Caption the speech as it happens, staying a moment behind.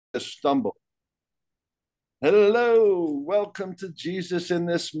Stumble. Hello, welcome to Jesus in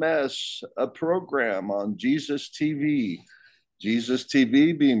This Mess, a program on Jesus TV. Jesus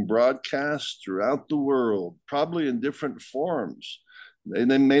TV being broadcast throughout the world, probably in different forms.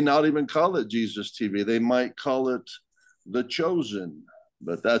 They may not even call it Jesus TV. They might call it The Chosen,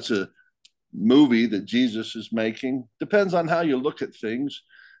 but that's a movie that Jesus is making. Depends on how you look at things.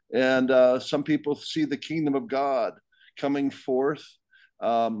 And some people see the kingdom of God coming forth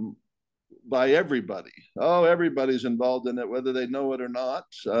um, by everybody. Oh, everybody's involved in it, whether they know it or not.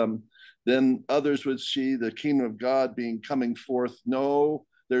 Then others would see the kingdom of God being coming forth. No,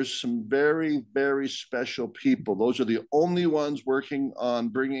 there's some very, very special people. Those are the only ones working on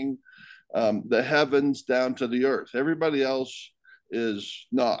bringing the heavens down to the earth. Everybody else is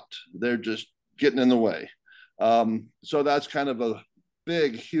not. They're just getting in the way. So that's kind of a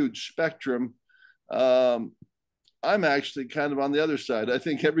big, huge spectrum. Um, I'm actually kind of on the other side. I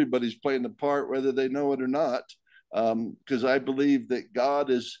think everybody's playing the part, whether they know it or not, because I believe that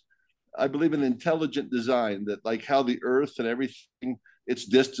I believe in intelligent design, that like how the earth and everything, its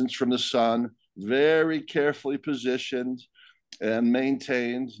distance from the sun, very carefully positioned and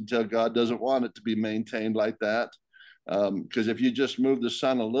maintained until God doesn't want it to be maintained like that. Because if you just move the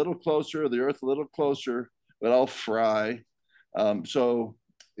sun a little closer, the earth a little closer, it'll fry. So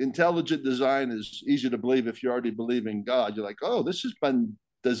intelligent design is easy to believe if you already believe in God. You're like, oh, this has been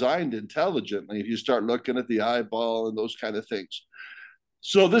designed intelligently. If you start looking at the eyeball and those kind of things.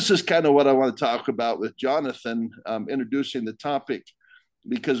 So this is kind of what I want to talk about with Jonathan, introducing the topic,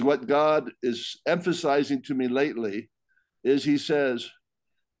 because what God is emphasizing to me lately is he says,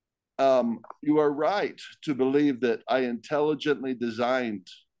 you are right to believe that I intelligently designed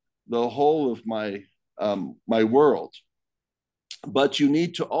the whole of my world. But you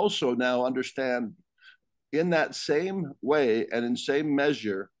need to also now understand in that same way and in same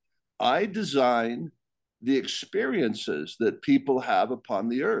measure, I design the experiences that people have upon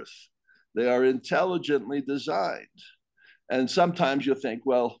the earth. They are intelligently designed. And sometimes you'll think,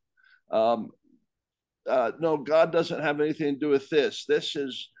 well, um, no, God doesn't have anything to do with this. This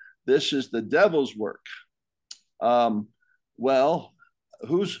is the devil's work. Um, well,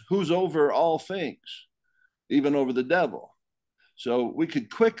 who's over all things, even over the devil? So we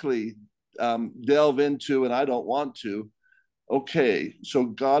could quickly delve into, and I don't want to. Okay, so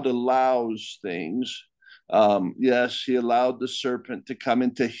God allows things. Yes, he allowed the serpent to come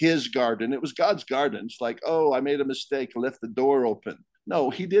into his garden. It was God's garden. It's like, oh, I made a mistake, left the door open. No,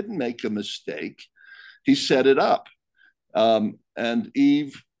 he didn't make a mistake. He set it up. And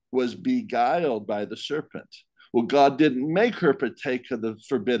Eve was beguiled by the serpent. Well, God didn't make her partake of the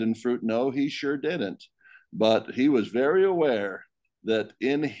forbidden fruit. No, he sure didn't. But he was very aware that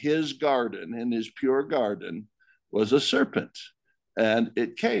in his garden, in his pure garden, was a serpent, and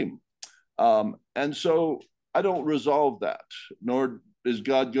it came. And so I don't resolve that, nor is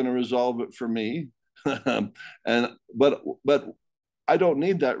God going to resolve it for me. and but I don't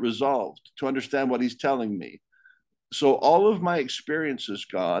need that resolved to understand what He's telling me. So all of my experiences,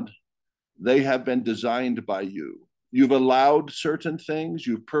 God, they have been designed by you. You've allowed certain things,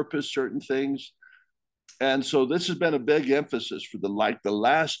 you've purposed certain things. And so this has been a big emphasis for the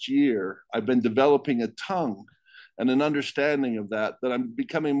last year. I've been developing a tongue and an understanding of that I'm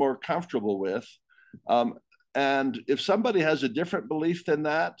becoming more comfortable with. Um, and if somebody has a different belief than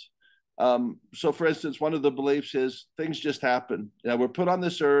that, so for instance, one of the beliefs is things just happen. You know, we're put on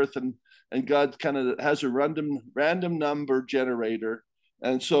this earth, and God kind of has a random number generator,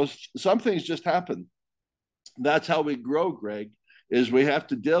 and so some things just happen. That's how we grow, Greg. Is we have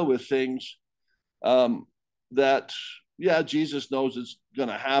to deal with things um, that, yeah, Jesus knows it's going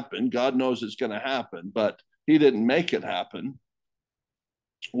to happen. God knows it's going to happen, but He didn't make it happen.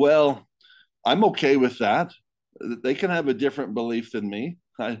 Well, I'm okay with that. They can have a different belief than me.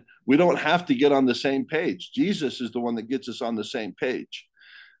 We don't have to get on the same page. Jesus is the one that gets us on the same page.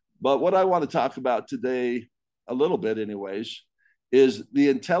 But what I want to talk about today, a little bit, anyways, is the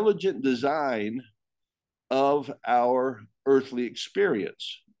intelligent design of our earthly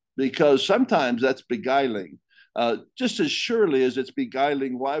experience, because sometimes that's beguiling. Just as surely as it's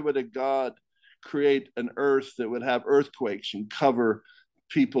beguiling, why would a God create an earth that would have earthquakes and cover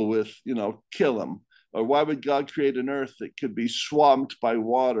people with, kill them? Or why would God create an earth that could be swamped by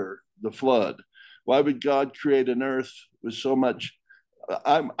water, the flood? Why would God create an earth with so much?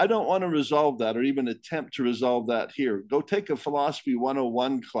 I don't want to resolve that or even attempt to resolve that here. Go take a philosophy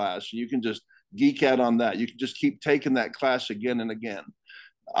 101 class, and you can just geek out on that. You can just keep taking that class again and again.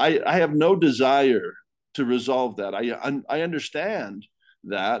 I have no desire to resolve that. I understand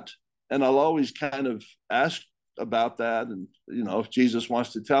that, and I'll always kind of ask about that, and if Jesus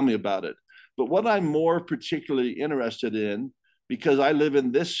wants to tell me about it. But what I'm more particularly interested in, because I live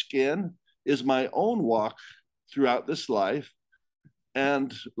in this skin, is my own walk throughout this life.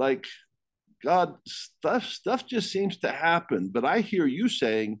 And like, God, stuff just seems to happen. But I hear you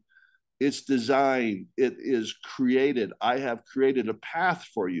saying it's designed, it is created. I have created a path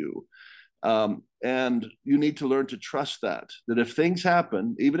for you. And you need to learn to trust that if things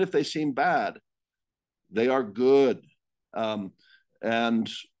happen, even if they seem bad, they are good.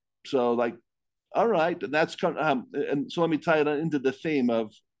 And so, like, all right, and and so let me tie it into the theme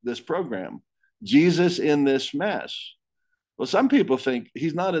of this program: Jesus in this mess. Well, some people think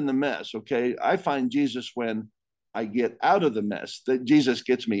he's not in the mess. Okay, I find Jesus when I get out of the mess. That Jesus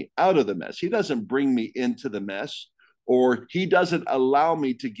gets me out of the mess. He doesn't bring me into the mess, or he doesn't allow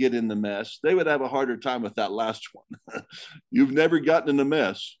me to get in the mess. They would have a harder time with that last one. You've never gotten in a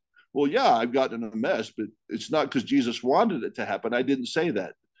mess. Well, yeah, I've gotten in a mess, but it's not because Jesus wanted it to happen. I didn't say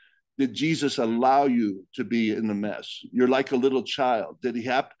that. Did Jesus allow you to be in a mess? You're like a little child.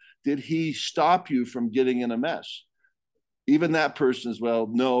 Did he stop you from getting in a mess? Even that person as well.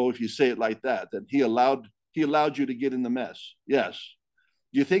 No, if you say it like that, then he allowed you to get in the mess. Yes.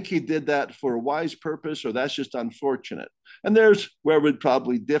 Do you think he did that for a wise purpose, or that's just unfortunate? And there's where we'd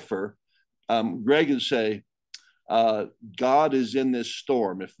probably differ. Greg would say, God is in this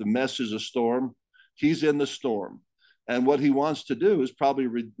storm. If the mess is a storm, he's in the storm. And what he wants to do is probably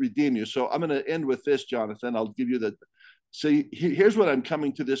redeem you. So I'm going to end with this, Jonathan. I'll give you the. See, here's what I'm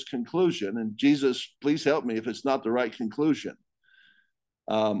coming to this conclusion. And Jesus, please help me if it's not the right conclusion.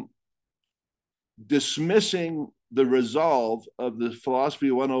 Dismissing the resolve of the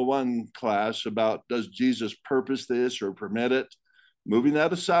Philosophy 101 class about does Jesus purpose this or permit it, moving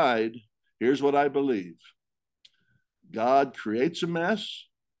that aside, here's what I believe. God creates a mess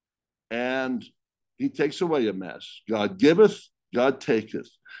and he takes away a mess. God giveth, God taketh.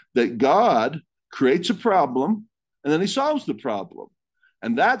 That God creates a problem and then he solves the problem.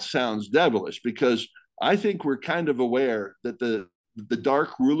 And that sounds devilish, because I think we're kind of aware that the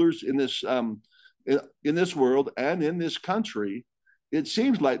dark rulers in this world and in this country, it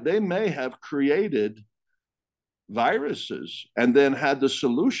seems like they may have created viruses and then had the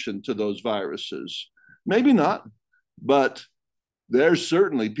solution to those viruses. Maybe not, but there's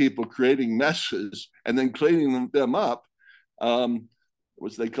certainly people creating messes and then cleaning them up.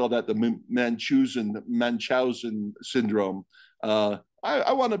 What they call that, the Munchausen syndrome. I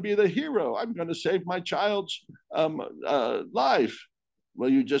want to be the hero. I'm going to save my child's life. Well,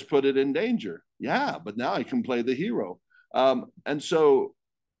 you just put it in danger. Yeah, but now I can play the hero. And so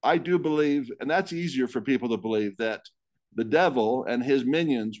I do believe, and that's easier for people to believe, that the devil and his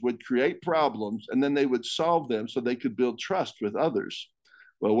minions would create problems and then they would solve them so they could build trust with others.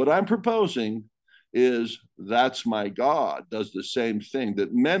 Well, what I'm proposing is that's my God does the same thing,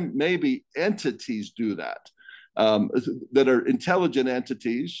 that maybe entities do that, that are intelligent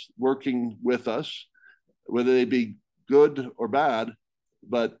entities working with us, whether they be good or bad.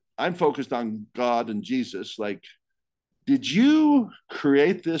 But I'm focused on God and Jesus. Like, did you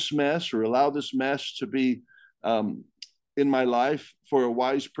create this mess or allow this mess to be in my life for a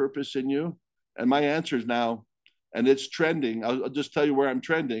wise purpose in you? And my answer is now, and it's trending. I'll just tell you where I'm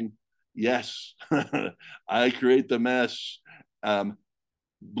trending. Yes, I create the mess.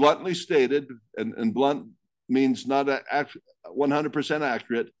 Bluntly stated, and blunt means not 100%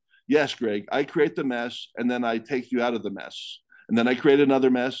 accurate. Yes, Greg, I create the mess and then I take you out of the mess. And then I create another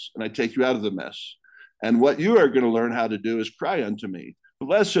mess and I take you out of the mess. And what you are going to learn how to do is cry unto me.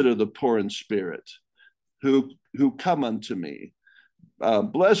 Blessed are the poor in spirit who come unto me.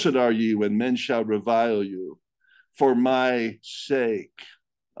 Blessed are ye when men shall revile you for my sake.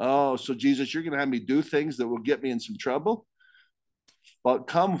 Oh, so Jesus, you're going to have me do things that will get me in some trouble? But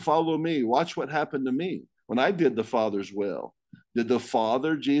come, follow me. Watch what happened to me when I did the Father's will. Did the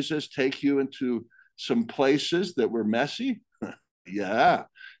Father, Jesus, take you into some places that were messy? Yeah.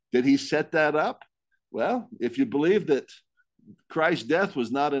 Did he set that up? Well, if you believe that Christ's death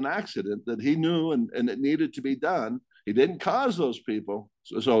was not an accident, that he knew and it needed to be done, he didn't cause those people.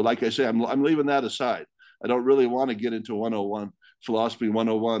 So like I say, I'm leaving that aside. I don't really want to get into 101, Philosophy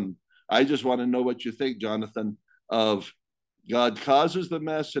 101. I just want to know what you think, Jonathan, of God causes the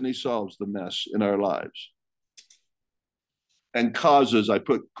mess and he solves the mess in our lives. And causes, I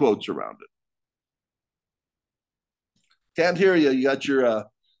put quotes around it. Can't hear you. You got your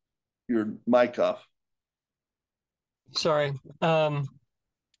mic off. Sorry.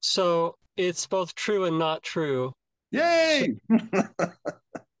 So it's both true and not true. Yay!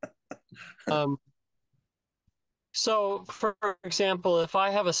 So for example, if I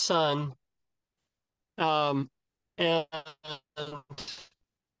have a son, and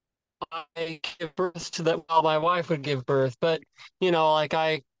I give birth to that. Well, my wife would give birth, but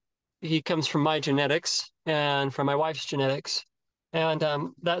like he comes from my genetics and from my wife's genetics, and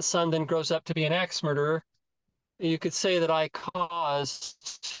that son then grows up to be an axe murderer. You could say that I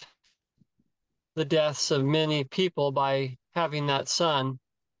caused the deaths of many people by having that son,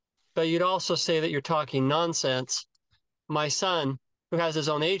 but you'd also say that you're talking nonsense. My son, who has his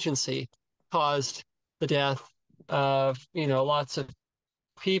own agency, caused the death of, lots of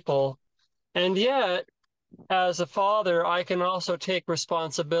people. And yet, as a father, I can also take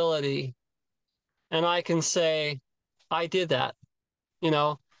responsibility and I can say, I did that, you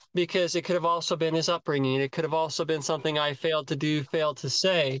know, because it could have also been his upbringing. It could have also been something I failed to do, failed to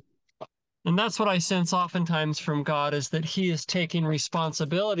say. And that's what I sense oftentimes from God, is that he is taking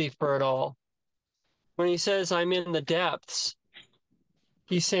responsibility for it all. When he says, I'm in the depths,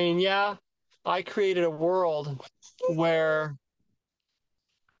 he's saying, yeah, I created a world where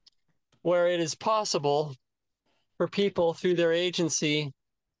it is possible for people through their agency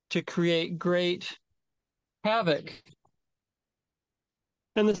to create great havoc.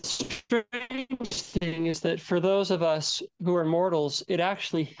 And the strange thing is that for those of us who are mortals, it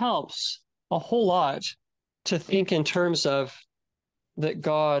actually helps a whole lot to think in terms of that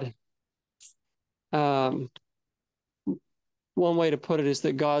God, one way to put it is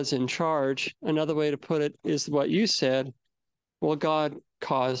that God's in charge. Another way to put it is what you said. Well, God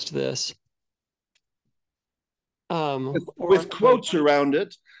caused this. With quotes around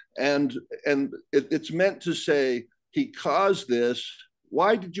it, and it's meant to say he caused this.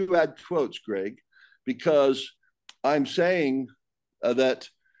 Why did you add quotes, Greg? Because I'm saying that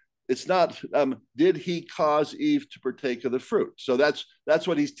it's not did he cause Eve to partake of the fruit. So that's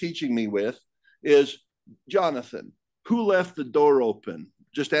what he's teaching me with is, Jonathan, who left the door open?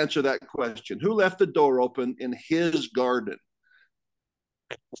 Just answer that question. Who left the door open in his garden?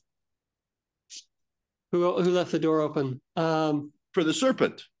 Who left the door open? For the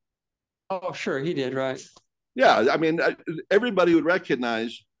serpent. Oh, sure, he did, right? Yeah, I mean, everybody would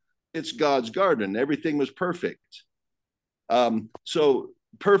recognize it's God's garden. Everything was perfect. So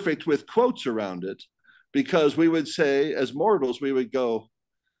perfect with quotes around it, because we would say, as mortals, we would go,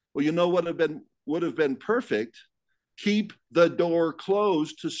 well, you know what would have been perfect? Keep the door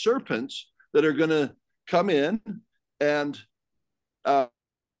closed to serpents that are going to come in and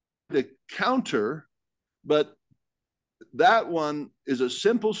the counter. But that one is a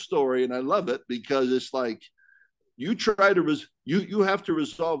simple story, and I love it because it's like you try to you have to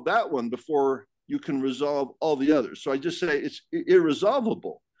resolve that one before you can resolve all the others. So I just say it's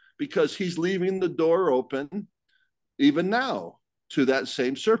irresolvable because he's leaving the door open even now to that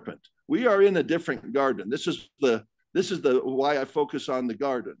same serpent. We are in a different garden. This is the why I focus on the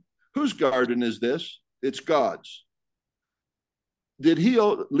garden. Whose garden is this? It's God's. Did he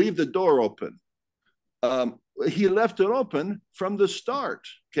leave the door open? He left it open from the start.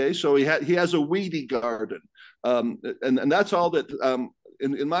 Okay, so he has a weedy garden, and that's all that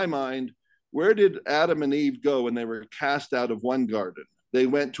in my mind. Where did Adam and Eve go when they were cast out of one garden? They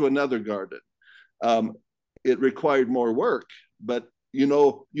went to another garden. It required more work, but you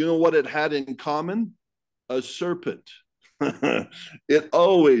know what it had in common? A serpent. It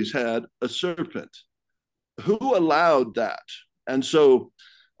always had a serpent. Who allowed that? And so,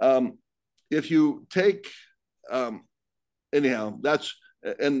 if you take, anyhow, that's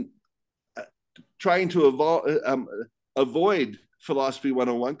and trying to avoid Philosophy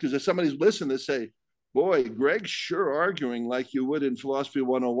 101, because if somebody's listening, they say, boy, Greg's sure arguing like you would in Philosophy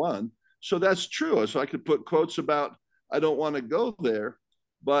 101. So that's true. So I could put quotes about, I don't want to go there,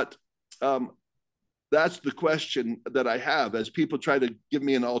 but that's the question that I have. As people try to give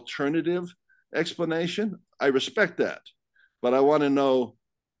me an alternative explanation, I respect that, but I want to know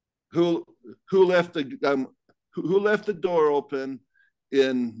who left the door open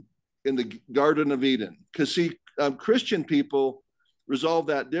in the Garden of Eden. Because see, Christian people resolve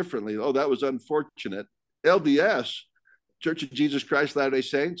that differently. Oh, that was unfortunate. LDS, Church of Jesus Christ Latter-day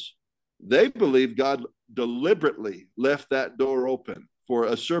Saints, they believe God deliberately left that door open for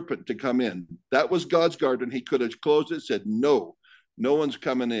a serpent to come in. That was God's garden. He could have closed it, said, no one's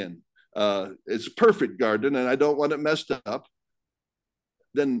coming in. It's a perfect garden, and I don't want it messed up.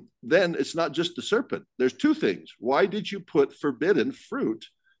 Then it's not just the serpent. There's two things. Why did you put forbidden fruit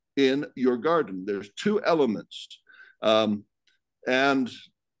in your garden? There's two elements. And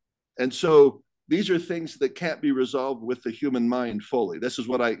so these are things that can't be resolved with the human mind fully. This is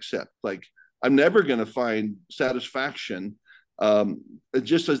what I accept. Like, I'm never going to find satisfaction,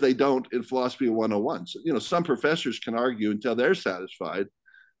 just as they don't in Philosophy 101. So, some professors can argue until they're satisfied,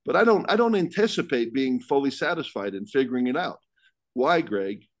 But I don't anticipate being fully satisfied in figuring it out. Why,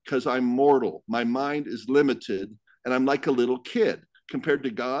 Greg? Because I'm mortal. My mind is limited, and I'm like a little kid compared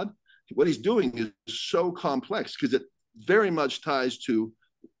to God. What he's doing is so complex because it very much ties to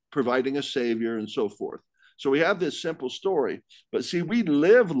providing a savior and so forth. So we have this simple story, but see, we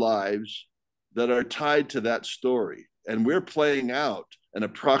live lives that are tied to that story, and we're playing out an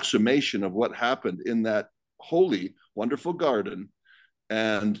approximation of what happened in that holy, wonderful garden.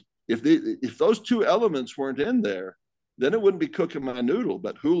 And if those two elements weren't in there, then it wouldn't be cooking my noodle.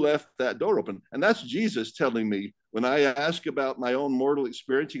 But who left that door open? And that's Jesus telling me when I ask about my own mortal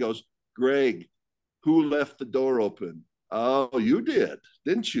experience. He goes, Greg, who left the door open? Oh, you did,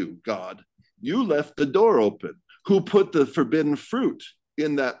 didn't you, God? You left the door open. Who put the forbidden fruit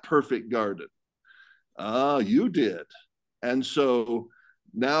in that perfect garden? Ah, you did. And so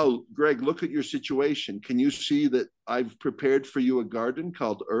now, Greg, look at your situation. Can you see that I've prepared for you a garden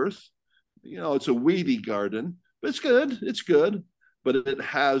called Earth? It's a weedy garden, but it's good. It's good, but it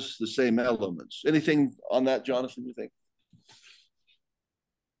has the same elements. Anything on that, Jonathan, you think?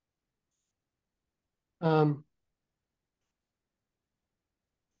 Um,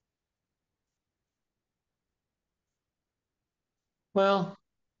 well,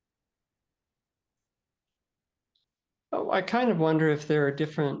 I kind of wonder if there are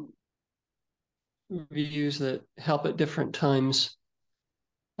different views that help at different times.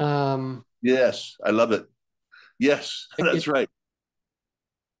 Um, Yes, I love it. Yes, it, that's right.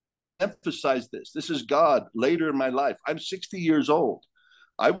 Emphasize this. This is God later in my life. I'm 60 years old.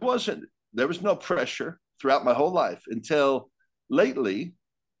 There was no pressure throughout my whole life until lately.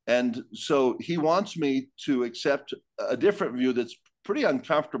 And so he wants me to accept a different view that's pretty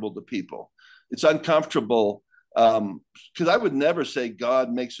uncomfortable to people. It's uncomfortable because I would never say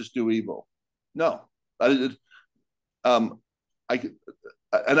God makes us do evil. No, um, I,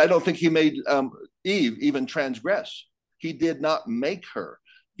 and I don't think he made Eve even transgress. He did not make her.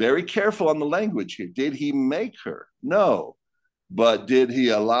 Very careful on the language here. Did he make her? No. But did he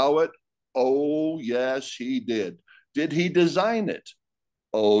allow it? Oh, yes, he did. Did he design it?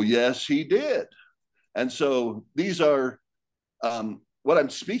 Oh, yes, he did. And so these are what I'm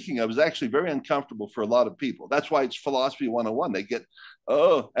speaking of is actually very uncomfortable for a lot of people. That's why it's philosophy 101. They get,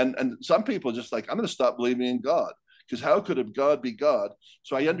 and some people just like, I'm going to stop believing in God because how could a God be God?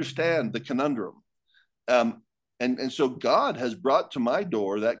 So I understand the conundrum. Um, and so God has brought to my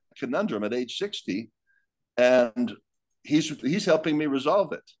door that conundrum at age 60, and he's helping me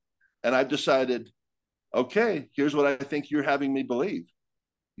resolve it. And I've decided, okay, here's what I think you're having me believe.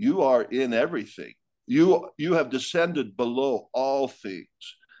 You are in everything. You have descended below all things,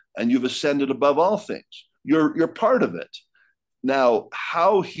 and you've ascended above all things. You're part of it. Now,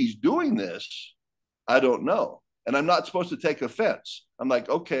 how he's doing this, I don't know. And I'm not supposed to take offense. I'm like,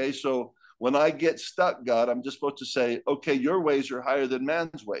 okay, so when I get stuck, God, I'm just supposed to say, okay, your ways are higher than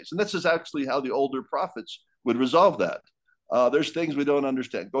man's ways. And this is actually how the older prophets would resolve that. There's things we don't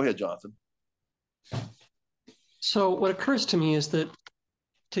understand. Go ahead, Jonathan. so what occurs to me is that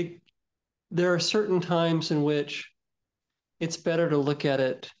to there are certain times in which it's better to look at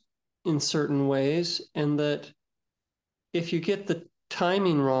it in certain ways, and that if you get the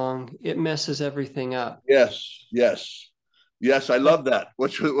timing wrong, it messes everything up. Yes, yes, yes. I love that.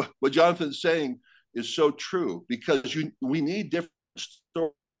 What Jonathan's saying is so true because we need different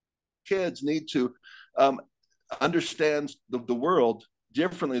stories. Kids need to um, understand the world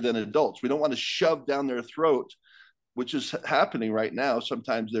differently than adults. We don't want to shove down their throat, which is happening right now.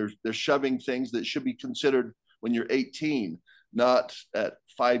 Sometimes they're shoving things that should be considered when you're 18, not at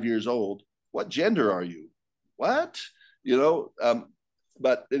 5 years old. What gender are you? What? You know.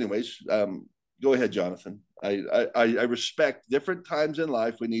 But anyways, go ahead, Jonathan. I respect different times in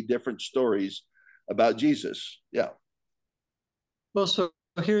life. We need different stories about Jesus. Yeah. Well, so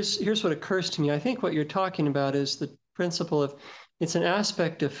here's what occurs to me. I think what you're talking about is the principle of it's an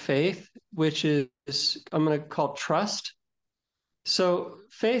aspect of faith, which is I'm going to call trust. So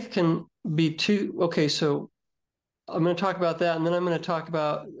faith can be two. Okay, so I'm going to talk about that, and then I'm going to talk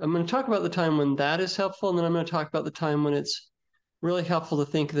about the time when that is helpful, and then I'm going to talk about the time when it's really helpful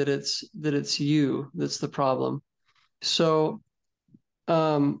to think that it's you that's the problem. So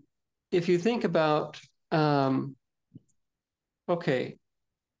if you think about okay,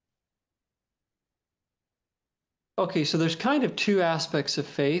 okay, so there's kind of two aspects of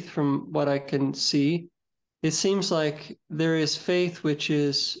faith from what I can see. It seems like there is faith, which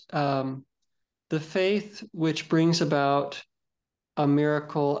is the faith which brings about a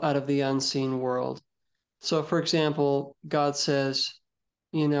miracle out of the unseen world. So, for example, God says,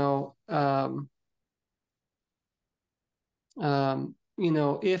 you know,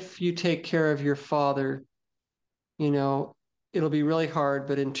 if you take care of your father, it'll be really hard,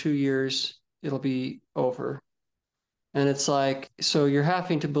 but in 2 years, it'll be over. And it's like, so you're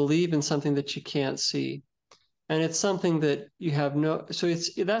having to believe in something that you can't see. And it's something that you have so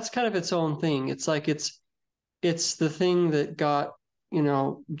that's kind of its own thing. It's like it's the thing that got,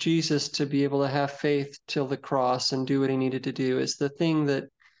 Jesus to be able to have faith till the cross and do what he needed to do. It's the thing that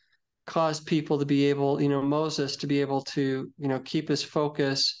caused people to be able, Moses to be able to, keep his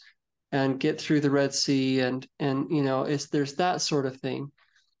focus and get through the Red Sea and there's that sort of thing.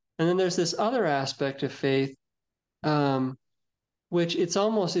 And then there's this other aspect of faith, which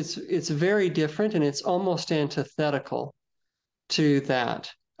it's very different and it's almost antithetical to that.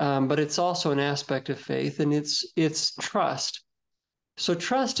 But it's also an aspect of faith, and it's trust. So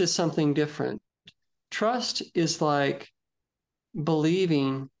trust is something different. Trust is like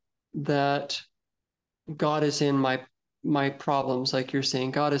believing that God is in my problems, like you're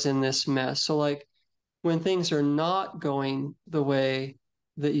saying, God is in this mess. So like when things are not going the way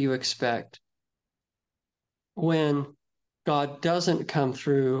that you expect, when God doesn't come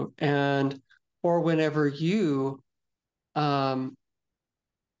through, or whenever um,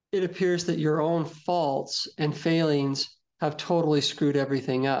 it appears that your own faults and failings have totally screwed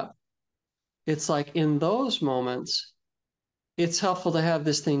everything up. It's like in those moments, it's helpful to have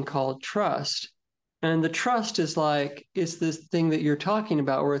this thing called trust. And the trust is this thing that you're talking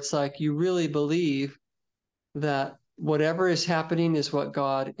about, where it's like you really believe that whatever is happening is what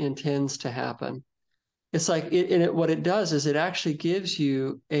God intends to happen. It's like what it does is it actually gives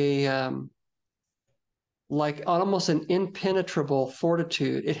you like almost an impenetrable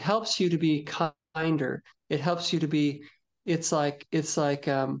fortitude. It helps you to be kinder. It helps you to be,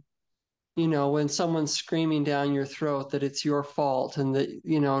 when someone's screaming down your throat that it's your fault and that,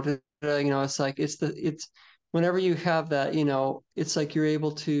 it's like, it's whenever you have that, it's like you're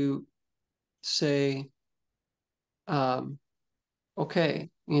able to say, okay,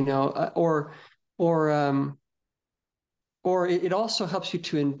 or, um, or it also helps you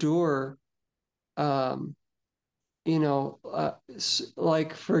to endure, um,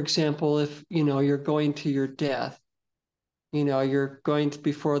 like for example, if you're going to your death, you're going to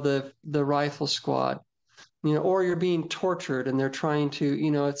before the rifle squad, or you're being tortured and they're trying to,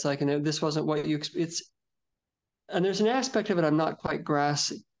 it's like, this wasn't what and there's an aspect of it I'm not quite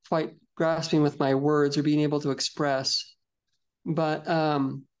grasping with my words or being able to express, but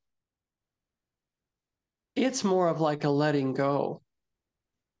it's more of like a letting go.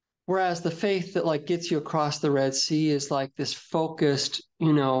 Whereas the faith that like gets you across the Red Sea is like this focused,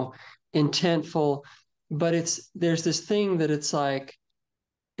 intentful, but there's this thing that it's like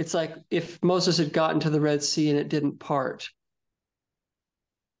if Moses had gotten to the Red Sea and it didn't part.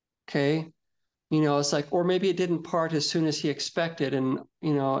 Okay. It's like, or maybe it didn't part as soon as he expected. And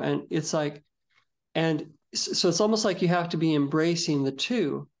it's like, and so it's almost like you have to be embracing the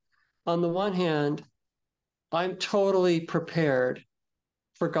two. On the one hand, I'm totally prepared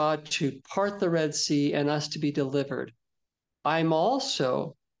for God to part the Red Sea and us to be delivered. I'm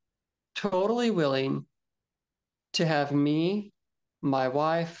also totally willing to have me, my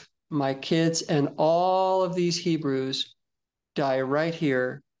wife, my kids, and all of these Hebrews die right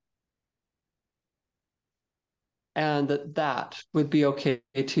here, and that would be okay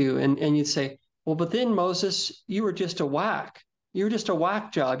too. And you'd say, well, but then Moses, you were just a whack. You were just a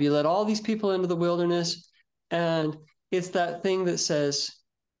whack job. You led all these people into the wilderness, and it's that thing that says,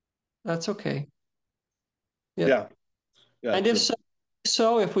 that's okay. Yep. Yeah. Yeah. And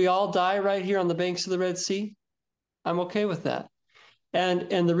if we all die right here on the banks of the Red Sea, I'm okay with that.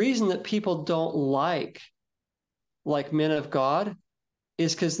 And the reason that people don't like men of God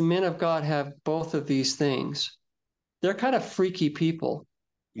is because the men of God have both of these things. They're kind of freaky people.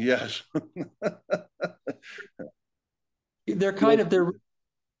 Yes. They're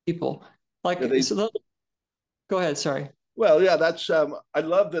people. Yeah, they, Go ahead. Sorry. well, yeah, that's I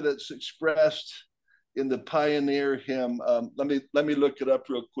love that it's expressed in the pioneer hymn. Let me look it up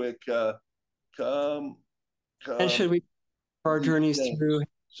real quick. Come, And come, should we our journeys through?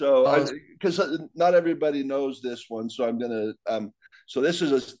 so because not everybody knows this one, so I'm gonna so this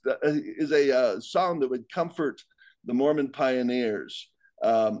is a song that would comfort the Mormon pioneers,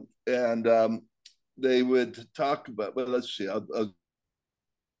 and they would talk about, well, let's see,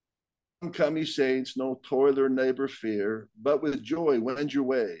 come, ye saints, no toil or labor fear, but with joy wend your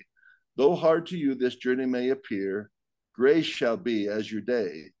way. Though hard to you this journey may appear, grace shall be as your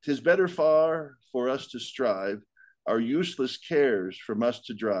day. 'Tis better far for us to strive, our useless cares from us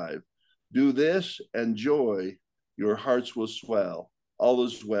to drive. Do this, and joy your hearts will swell. All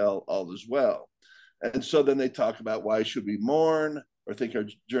is well, all is well. And so then they talk about why should we mourn? or think our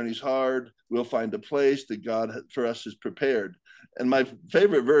journey's hard, we'll find a place that God for us has prepared. And my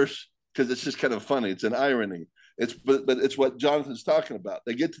favorite verse, because it's just kind of funny, it's an irony. But it's what Jonathan's talking about.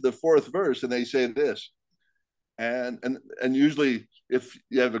 They get to the fourth verse and they say this, and usually if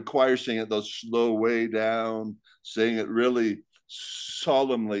you have a choir sing it, they'll slow way down, saying it really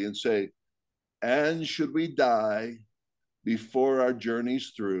solemnly and say, "And should we die before our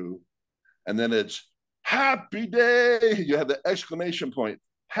journey's through," and then it's happy day. You have the exclamation point.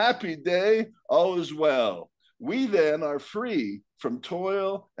 Happy day, all is well. We then are free from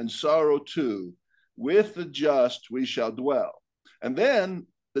toil and sorrow too. With the just we shall dwell. And then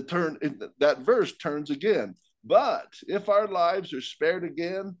that verse turns again. But if our lives are spared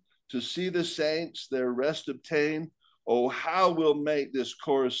again to see the saints their rest obtain, oh, how we'll make this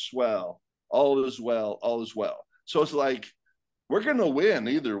chorus swell. All is well, all is well. So it's like, we're going to win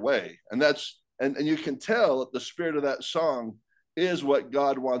either way. And and you can tell that the spirit of that song is what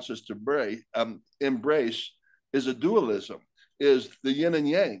God wants us to embrace is a dualism, is the yin and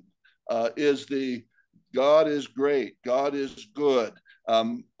yang, is the God is great, God is good,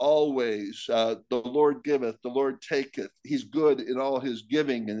 always. The Lord giveth, the Lord taketh. He's good in all his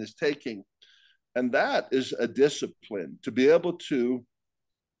giving and his taking. And that is a discipline to be able to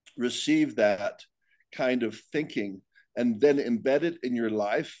receive that kind of thinking and then embed it in your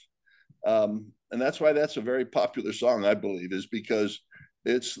life. And that's why that's a very popular song, I believe, is because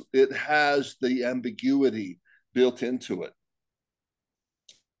it has the ambiguity built into it.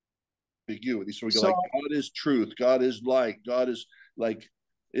 Ambiguity. So we go like, God is truth, God is light, God is like,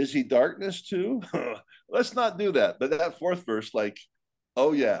 is he darkness too? Let's not do that. But that fourth verse, like,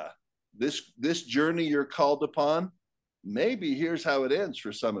 oh yeah, this journey you're called upon, maybe here's how it ends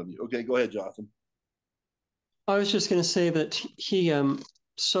for some of you. Okay, go ahead, Jonathan. I was just going to say that he,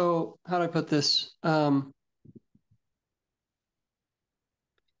 so how do I put this? There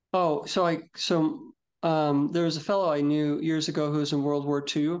was a fellow I knew years ago who was in World War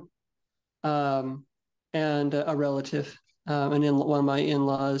II, and a relative, and one of my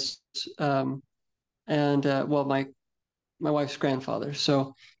in-laws, my wife's grandfather.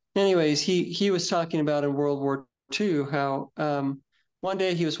 So, anyways, he was talking about in World War II how one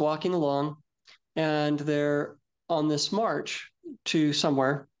day he was walking along, and they're on this march to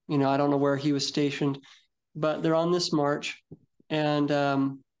somewhere. I don't know where he was stationed, but they're on this march, and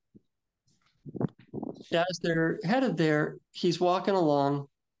as they're headed there, he's walking along,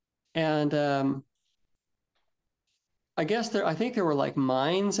 and I think there were like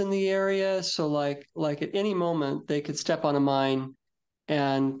mines in the area, so like at any moment they could step on a mine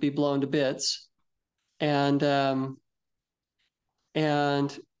and be blown to bits, and then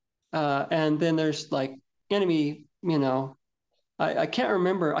there's like enemy, I can't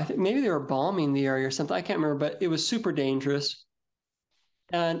remember. I think maybe they were bombing the area or something. I can't remember, but it was super dangerous.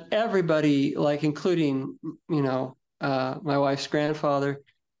 And everybody, like including, my wife's grandfather,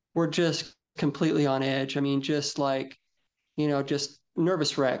 were just completely on edge. I mean, just like, just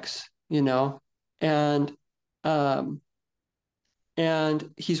nervous wrecks, and and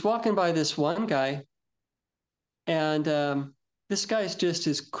he's walking by this one guy, and this guy's just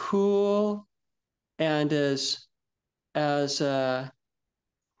as cool and as as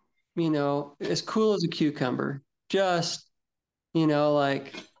cool as a cucumber. Just,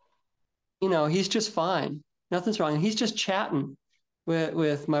 like, he's just fine. Nothing's wrong. He's just chatting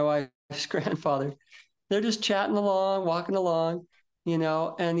with my wife's grandfather. They're just chatting along, walking along,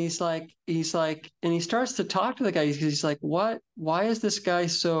 and he's like, and he starts to talk to the guy. He's like, why is this guy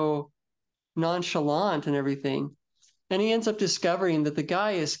so nonchalant and everything? And he ends up discovering that the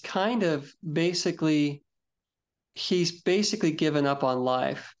guy is kind of he's basically given up on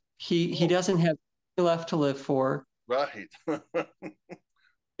life. He doesn't have left to live for. Right.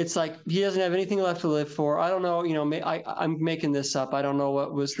 It's like he doesn't have anything left to live for. I don't know, I'm making this up. I don't know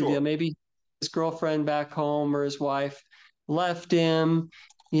what was the deal. Maybe his girlfriend back home or his wife left him,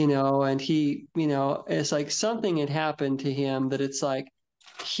 and he, it's like something had happened to him that it's like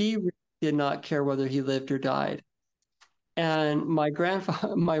he really did not care whether he lived or died. And my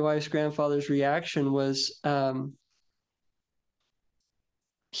wife's grandfather's reaction was,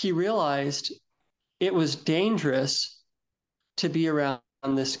 he realized it was dangerous to be around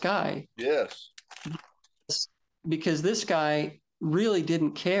this guy. Yes. Because this guy really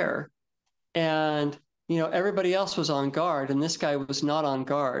didn't care. And, everybody else was on guard and this guy was not on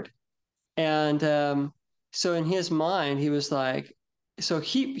guard. And so in his mind, he was like, so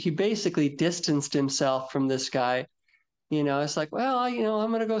he basically distanced himself from this guy. It's like, well, I'm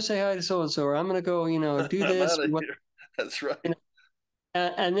going to go say hi to so-and-so, or I'm going to go, do this. That's right.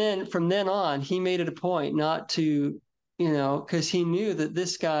 And then from then on, he made it a point not to, because he knew that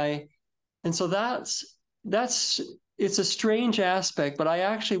this guy, and so that's it's a strange aspect, but I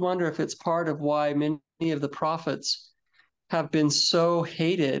actually wonder if it's part of why many of the prophets have been so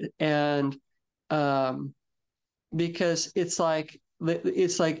hated, and um, because it's like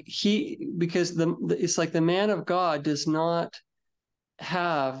the man of God does not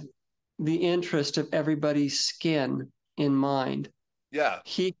have the interest of everybody's skin in mind. Yeah.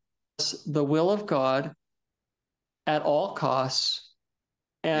 He has the will of God at all costs,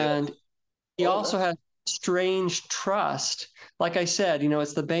 Yes. and he Oh, also that's has strange trust. Like I said,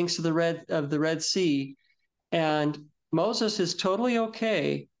 it's the banks of the Red Sea, and Moses is totally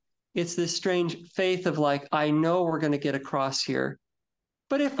okay. It's this strange faith of like, I know we're going to get across here,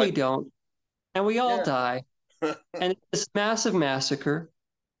 but if we right. don't, and we all Yeah. die, and it's this massive massacre,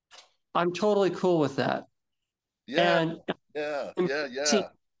 I'm totally cool with that. Yeah. And Yeah. Yeah. embracing,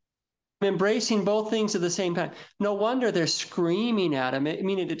 Yeah. embracing both things at the same time. No wonder they're screaming at him. I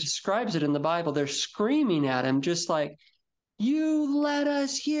mean, it describes it in the Bible. They're screaming at him, just like, you led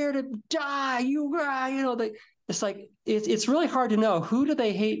us here to die. It's like, it's really hard to know, who do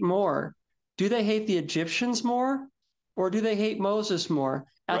they hate more? Do they hate the Egyptians more, or do they hate Moses more?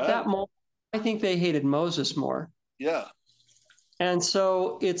 At that Right. moment, I think they hated Moses more. Yeah. And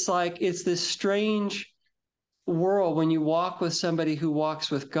so it's like, it's this strange world when you walk with somebody who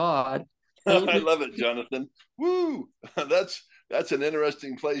walks with God. I And love it, Jonathan. Woo! That's an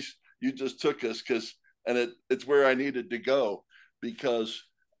interesting place you just took us, and it's where I needed to go, because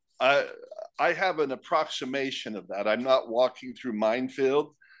I I have an approximation of that. I'm not walking through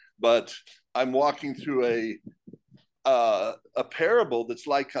minefield, but I'm walking through a parable that's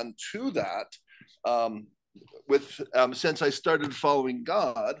like unto that. Um, since I started following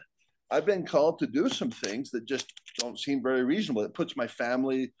God, I've been called to do some things that just don't seem very reasonable. It puts my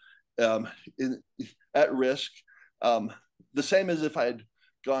family um, in, at risk. Um, the same as if I had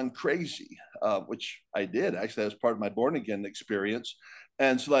gone crazy, which I did. Actually, that was part of my born again experience.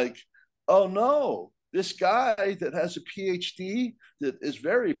 And it's like, oh no, this guy that has a PhD that is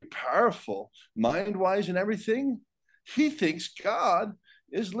very powerful, mind wise and everything, he thinks God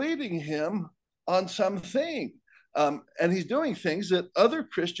is leading him on something. And he's doing things that other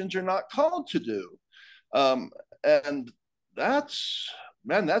Christians are not called to do. Um, and that's,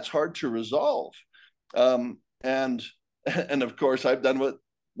 man, that's hard to resolve. And and of course, I've done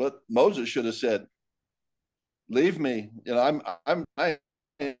what Moses should have said. Leave me. I'm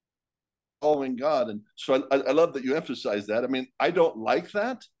following God, and so I love that you emphasize that. I mean, I don't like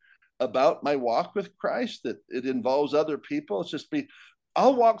that about my walk with Christ, that it involves other people. It's just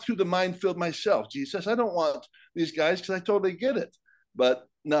I'll walk through the minefield myself, Jesus. I don't want these guys, because I totally get it. But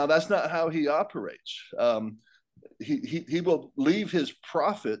no, that's not how he operates. He will leave his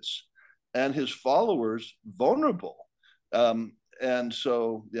prophets and his followers vulnerable. And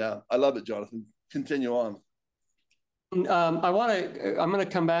so, yeah, I love it, Jonathan. Continue on. I'm going to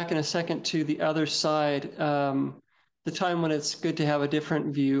come back in a second to the other side, the time when it's good to have a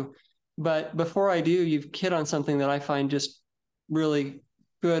different view. But before I do, you've hit on something that I find just really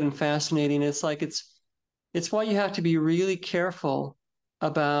good and fascinating. It's why you have to be really careful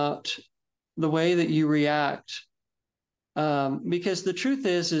about the way that you react. Because the truth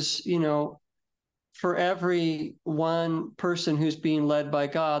is, for every one person who's being led by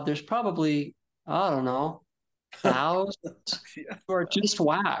God, there's probably, I don't know, thousands Yeah. who are just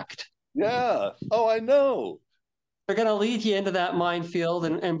whacked. Yeah. Oh, I know. They're going to lead you into that minefield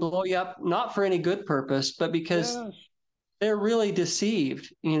and blow you up, not for any good purpose, but because Yes. they're really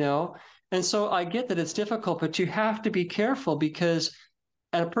deceived. And so I get that it's difficult, but you have to be careful, because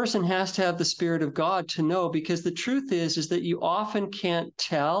a person has to have the Spirit of God to know, because the truth is that you often can't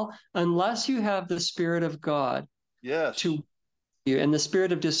tell unless you have the Spirit of God Yes. to you, and the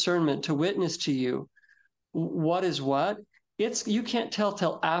Spirit of discernment to witness to you what is what. You can't tell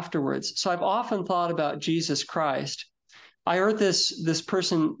till afterwards. So I've often thought about Jesus Christ. I heard this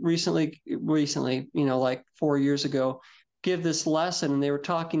person recently, like 4 years ago, give this lesson, and they were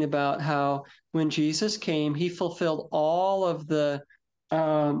talking about how when Jesus came, he fulfilled all of the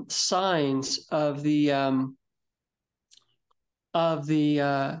signs of the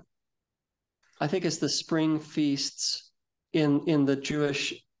I think it's the spring feasts in the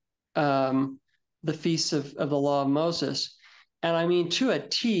Jewish um, the feasts of the law of Moses. And I mean, to a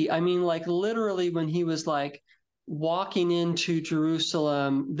T, I mean, like literally when he was like walking into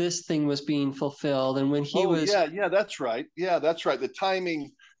Jerusalem, this thing was being fulfilled. And when he Oh, was, yeah. Yeah, that's right. Yeah, that's right. The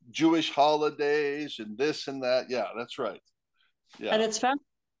timing, Jewish holidays and this and that. Yeah, that's right. and Yeah. it's fascinating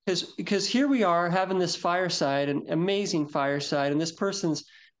because here we are having this fireside, an amazing fireside, and this person's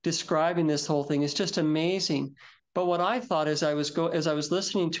describing this whole thing. It's just amazing. But what I thought as I was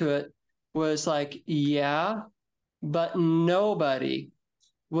listening to it was like, yeah, but nobody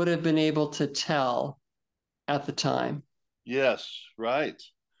would have been able to tell at the time. Yes, right.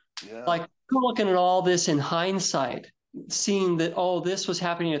 Yeah. Like looking at all this in hindsight, seeing that, oh, this was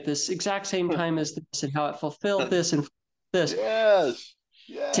happening at this exact same time as this and how it fulfilled this and this Yes.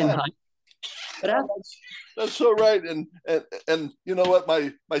 in Yeah. hindsight. But Oh, that's so right. And you know what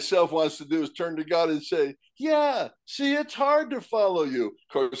myself wants to do is turn to God and say, yeah, see, it's hard to follow you.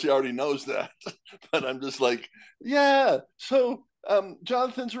 Of course, he already knows that. But I'm just like, yeah. So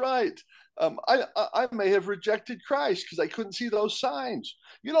Jonathan's right. I may have rejected Christ because I couldn't see those signs.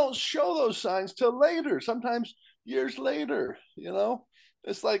 You don't show those signs till later, sometimes years later, you know?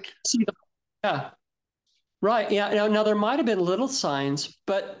 It's like, yeah, right. Yeah. Now there might have been little signs,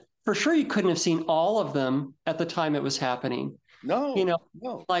 but for sure you couldn't have seen all of them at the time it was happening. You no, know,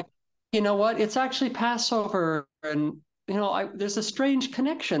 no, like, you know what? It's actually Passover, and there's a strange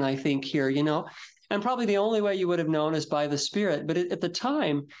connection, I think, here. And probably the only way you would have known is by the Spirit. But at the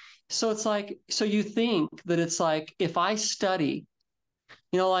time, so it's like, so you think that it's like if I study,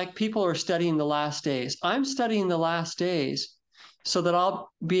 like people are studying the last days. I'm studying the last days so that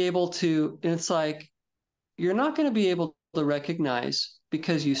I'll be able to. And it's like you're not going to be able to recognize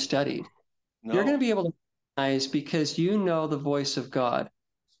because you studied. You're going to no. be able to recognize because you know the voice of God.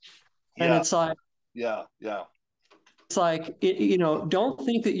 And Yeah, yeah, yeah. it's like don't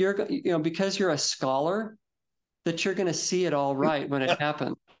think that you're because you're a scholar that you're going to see it all right when it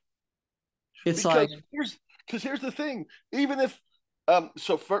happens. It's because like, here's the thing. Even if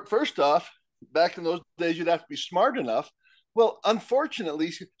first off, back in those days, you'd have to be smart enough. Well,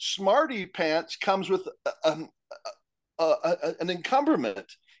 unfortunately, smarty pants comes with an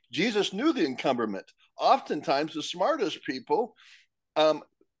encumberment. Jesus knew the encumberment. Oftentimes, the smartest people um,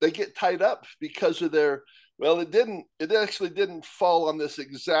 they get tied up because of their it actually didn't fall on this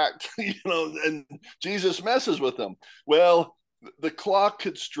exact and Jesus messes with them. Well, the clock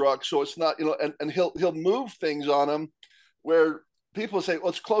had struck, so it's not, and he'll move things on them where people say, well,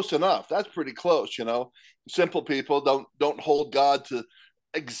 it's close enough, that's pretty close. Simple people don't hold God to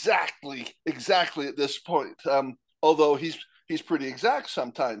exactly at this point, although he's pretty exact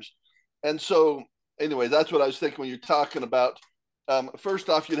sometimes. And so anyway, that's what I was thinking when you're talking about, first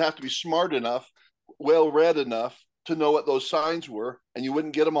off, you'd have to be smart enough, well read enough to know what those signs were, and you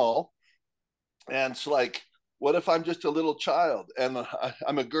wouldn't get them all. And it's like, what if I'm just a little child and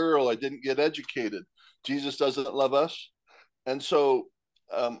I'm a girl? I didn't get educated. Jesus doesn't love us. And so,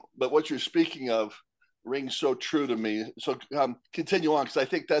 but what you're speaking of rings so true to me. So continue on, because I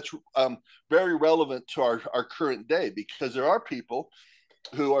think that's very relevant to our current day, because there are people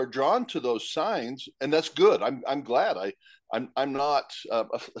who are drawn to those signs, and that's good. I'm glad. I'm not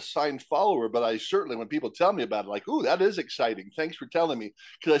a sign follower, but I certainly, when people tell me about it, like, ooh, that is exciting. Thanks for telling me,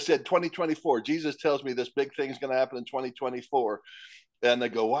 because I said 2024. Jesus tells me this big thing is going to happen in 2024, and they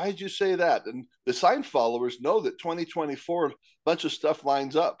go, why did you say that? And the sign followers know that 2024, a bunch of stuff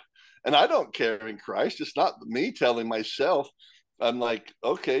lines up, and I don't care in Christ. It's not me telling myself. I'm like,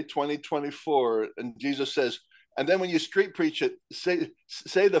 okay, 2024, and Jesus says, and then when you street preach it,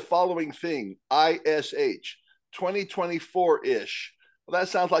 say the following thing, ISH, 2024 ish. Well, that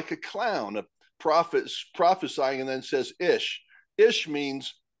sounds like a clown, a prophet's prophesying and then says ish. Ish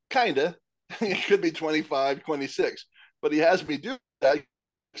means kind of. It could be 25, 26, but he has me do that.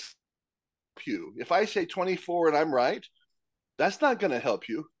 If I say 24 and I'm right, that's not going to help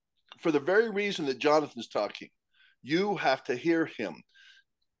you, for the very reason that Jonathan's talking. You have to hear him.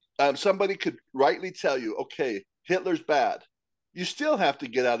 Somebody could rightly tell you, okay, Hitler's bad. You still have to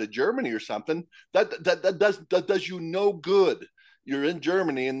get out of Germany or something. That does you no good. You're in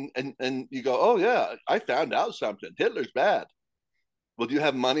Germany and you go, oh yeah, I found out something. Hitler's bad. Well, do you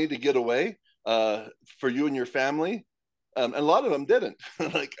have money to get away for you and your family? And a lot of them didn't.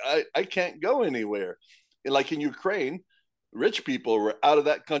 Like, I can't go anywhere. Like in Ukraine, rich people were out of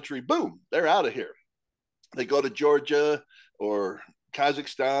that country. Boom, they're out of here. They go to Georgia or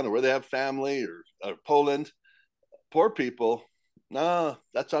Kazakhstan or where they have family, or Poland. Poor people, no,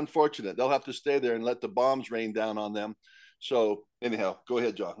 that's unfortunate. They'll have to stay there and let the bombs rain down on them. So anyhow, go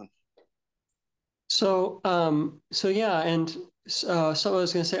ahead, Jonathan. so yeah, and so I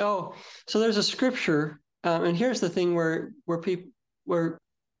was going to say, oh, so there's a scripture, and here's the thing where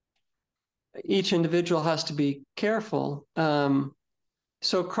each individual has to be careful.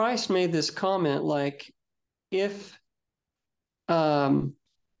 So Christ made this comment, like, if um,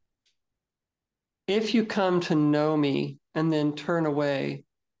 if you come to know me and then turn away,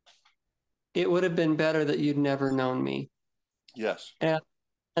 it would have been better that you'd never known me. Yes. And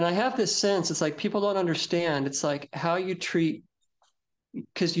And I have this sense, it's like people don't understand. It's like how you treat,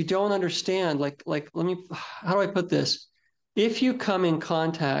 because you don't understand. Let me, how do I put this? If you come in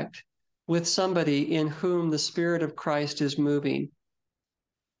contact with somebody in whom the Spirit of Christ is moving,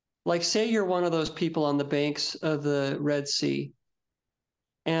 like say you're one of those people on the banks of the Red Sea,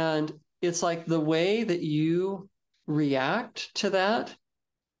 and it's like the way that you react to that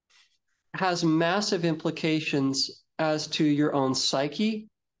has massive implications as to your own psyche.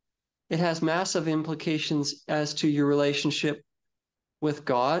 It has massive implications as to your relationship with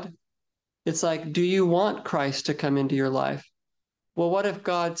God. It's like, do you want Christ to come into your life? Well, what if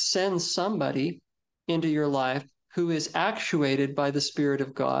God sends somebody into your life who is actuated by the Spirit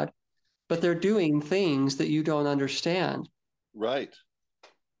of God, but they're doing things that you don't understand? Right.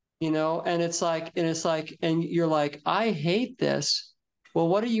 And you're like, I hate this. Well,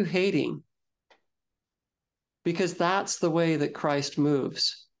 what are you hating? Because that's the way that Christ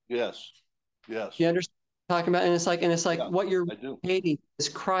moves. Yes. Yes. You understand what I'm talking about? And it's like Yeah, what you're I do. hating is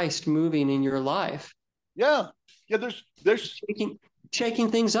Christ moving in your life, Yeah. Yeah. There's shaking,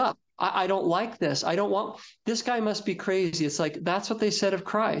 shaking things up. I don't like this. I don't want this guy must be crazy. It's like that's what they said of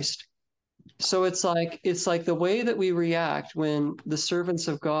Christ. So it's like the way that we react when the servants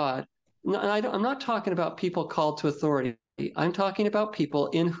of God, and I'm not talking about people called to authority. I'm talking about people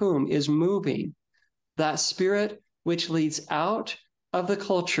in whom is moving that spirit which leads out of the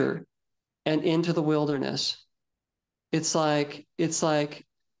culture and into the wilderness. It's like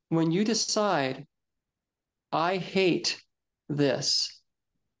when you decide, I hate this,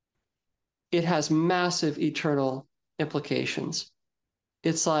 it has massive eternal implications.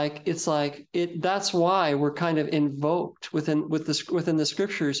 It's like that's why we're kind of invoked within the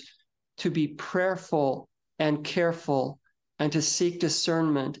scriptures to be prayerful and careful and to seek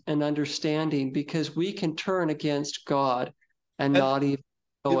discernment and understanding because we can turn against God and and not even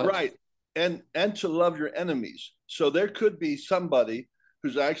know it. right. And to love your enemies. So there could be somebody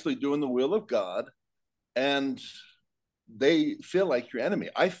who's actually doing the will of God and they feel like your enemy.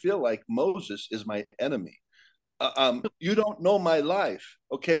 I feel like Moses is my enemy. You don't know my life.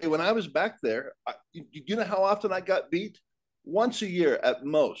 Okay, when I was back there, you know how often I got beat? Once a year at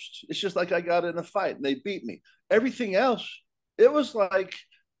most. It's just like I got in a fight and they beat me. Everything else, it was like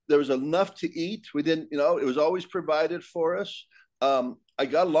there was enough to eat. We didn't, it was always provided for us. I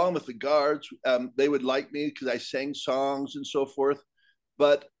got along with the guards. They would like me because I sang songs and so forth.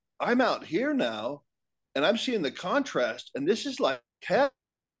 But I'm out here now and I'm seeing the contrast, and this is like hell.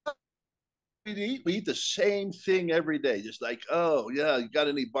 We eat the same thing every day, just like, oh yeah, you got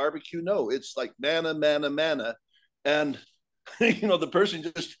any barbecue? No, it's like manna, manna, manna, and the person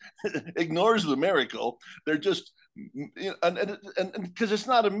just ignores the miracle. They're just, and because it's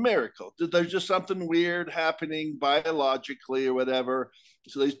not a miracle, there's just something weird happening biologically or whatever.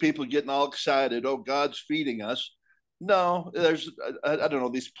 So these people getting all excited, oh, God's feeding us. No, there's, I don't know,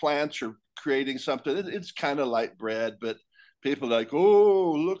 these plants are creating something. It's kind of like bread, but people are like,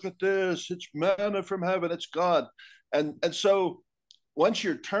 oh, look at this, it's manna from heaven, it's God. And so once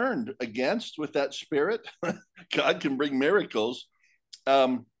you're turned against with that spirit, God can bring miracles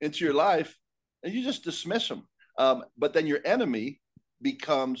into your life, and you just dismiss them. But then your enemy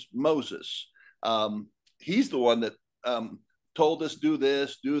becomes Moses. He's the one that told us do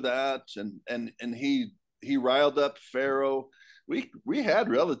this, do that, and he riled up Pharaoh. We had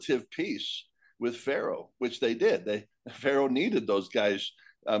relative peace with Pharaoh, which they did. Pharaoh needed those guys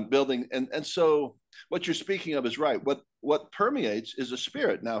building, and so what you're speaking of is right. What permeates is a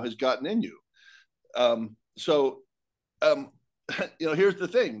spirit now has gotten in you. So here's the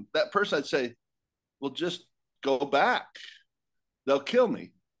thing: that person, I'd say, well, just go back. They'll kill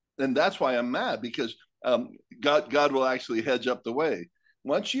me, and that's why I'm mad, because God will actually hedge up the way.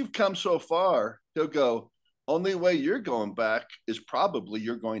 Once you've come so far, He'll go. Only way you're going back is probably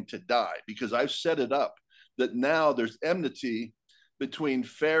you're going to die, because I've set it up that now there's enmity between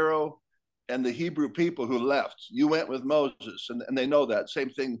Pharaoh and the Hebrew people who left. You went with Moses, and they know that. Same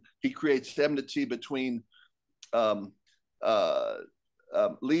thing. He creates enmity between um, uh,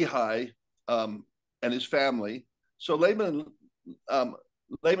 Lehi and his family. So Laban and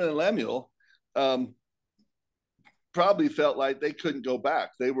Lemuel probably felt like they couldn't go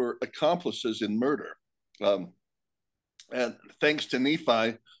back. They were accomplices in murder. Um, and thanks to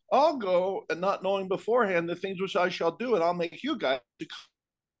Nephi, I'll go, and not knowing beforehand the things which I shall do, and I'll make you guys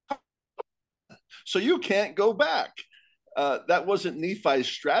so you can't go back. That wasn't Nephi's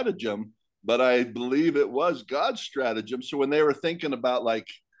stratagem, but I believe it was God's stratagem. So when they were thinking about, like,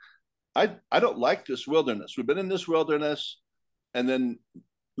 I don't like this wilderness. We've been in this wilderness, and then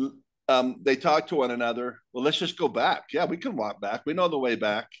they talk to one another. Well, let's just go back. Yeah, we can walk back. We know the way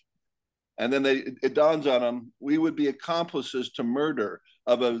back. And then it dawns on them, we would be accomplices to murder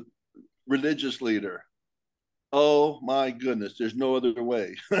of a religious leader. Oh my goodness, there's no other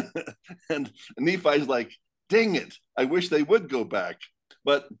way. And Nephi's like, dang it, I wish they would go back.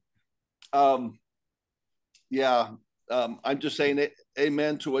 But um, yeah, I'm just saying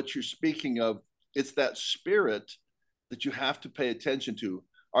amen to what you're speaking of. It's that spirit that you have to pay attention to.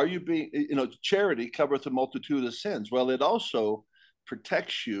 Are you being, charity covereth a multitude of sins? Well, it also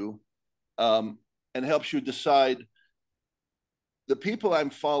protects you, and helps you decide, the people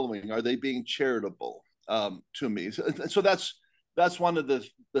I'm following, are they being charitable to me? So that's one of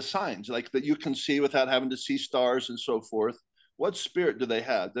the signs, like, that you can see without having to see stars and so forth. What spirit do they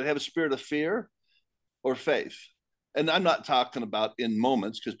have? Do they have a spirit of fear or faith? And I'm not talking about in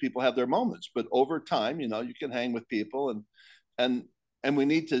moments, because people have their moments, but over time, you can hang with people, and we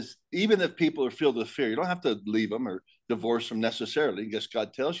need to, even if people are filled with fear, you don't have to leave them or divorce them necessarily. I guess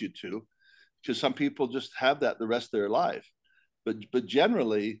God tells you to, because some people just have that the rest of their life. But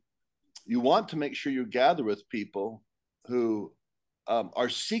generally, you want to make sure you gather with people who are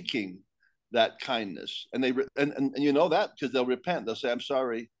seeking that kindness, and and you know that because they'll repent. They'll say, I'm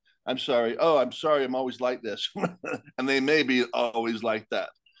sorry. Oh, I'm sorry, I'm always like this. And they may be always like that,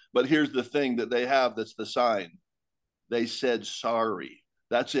 but here's the thing that they have, that's the sign: they said sorry.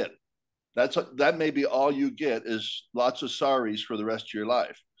 That's it. That may be all you get, is lots of sorries for the rest of your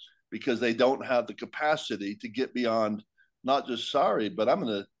life, because they don't have the capacity to get beyond not just sorry, but I'm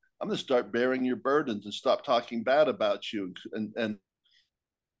gonna start bearing your burdens and stop talking bad about you. And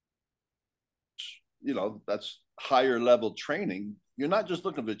that's higher level training. You're not just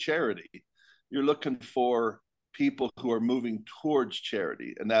looking for charity, you're looking for people who are moving towards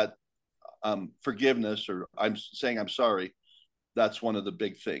charity, and that forgiveness, or I'm saying I'm sorry, that's one of the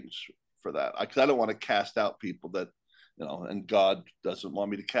big things for that. I don't want to cast out people that, and God doesn't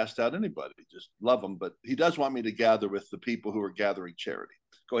want me to cast out anybody, just love them. But he does want me to gather with the people who are gathering charity.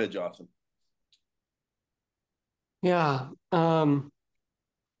 Go ahead, Jonathan. Yeah.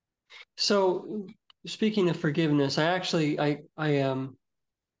 So speaking of forgiveness,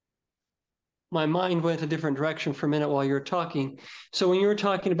 my mind went a different direction for a minute while you were talking. So when you were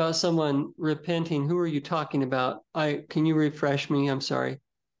talking about someone repenting, who are you talking about? Can you refresh me? I'm sorry.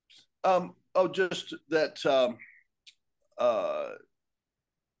 Just that uh,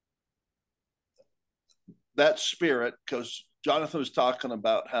 that spirit, because Jonathan was talking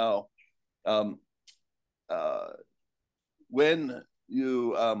about how um, when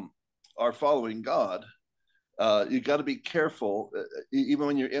you are following God, you got to be careful, even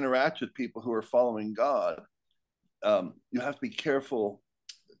when you interact with people who are following God. You have to be careful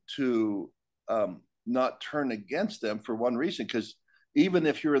to not turn against them for one reason, because even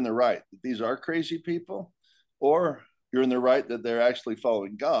if you're in the right, these are crazy people, or you're in the right that they're actually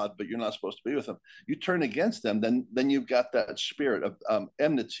following God, but you're not supposed to be with them. You turn against them, then you've got that spirit of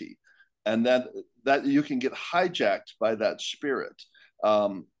enmity, and that you can get hijacked by that spirit.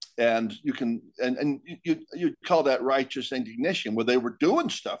 And you can, and you call that righteous indignation, where they were doing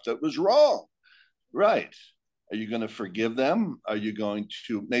stuff that was wrong, right? Are you going to forgive them? Are you going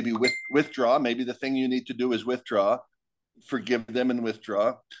to maybe withdraw? Maybe the thing you need to do is withdraw, forgive them and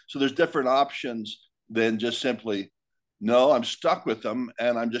withdraw. So there's different options than just simply, no, I'm stuck with them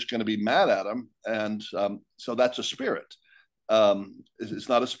and I'm just going to be mad at them. And so that's a spirit. It's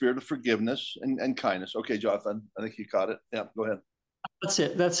not a spirit of forgiveness and kindness. Okay, Jonathan, I think you caught it. Yeah, go ahead.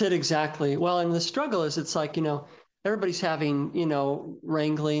 That's it exactly. Well, and the struggle is, it's like, everybody's having,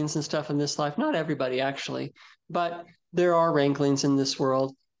 wranglings and stuff in this life. Not everybody, actually, but there are wranglings in this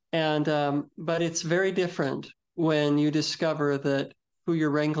world. And, but it's very different when you discover that who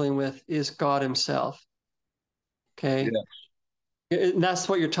you're wrangling with is God himself. Okay. Yeah. And that's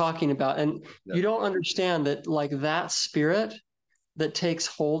what you're talking about. And Yeah. you don't understand that, like, that spirit that takes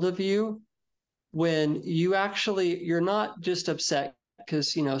hold of you, when you're not just upset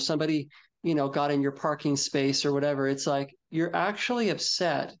because, somebody, got in your parking space or whatever. It's like, you're actually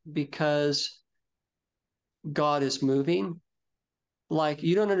upset because God is moving. Like,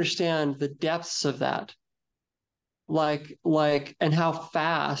 you don't understand the depths of that. And how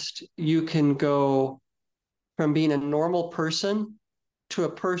fast you can go from being a normal person to a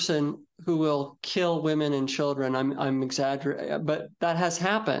person who will kill women and children. I'm exaggerating, but that has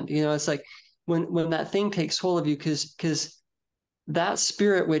happened. It's like, when that thing takes hold of you, because that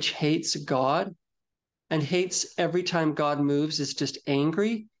spirit which hates God and hates every time God moves is just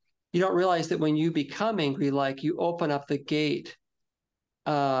angry. You don't realize that when you become angry, like, you open up the gate.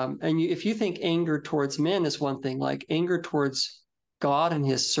 If you think anger towards men is one thing, like, anger towards God and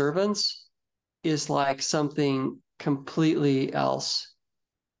his servants is like something completely else.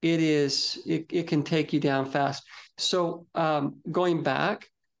 It can take you down fast. So going back,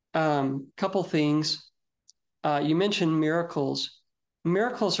 couple things. You mentioned miracles.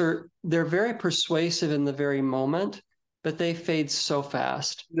 Miracles they're very persuasive in the very moment, but they fade so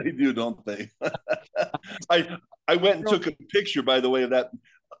fast. They do, don't they? I went and took a picture, by the way, of that.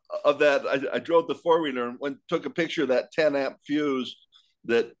 I drove the four-wheeler and took a picture of that 10 amp fuse.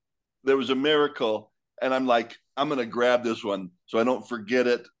 That there was a miracle, and I'm like, I'm going to grab this one so I don't forget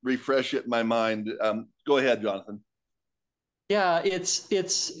it, refresh it in my mind. Go ahead, Jonathan. Yeah,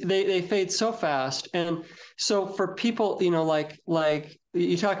 they fade so fast. And so for people, like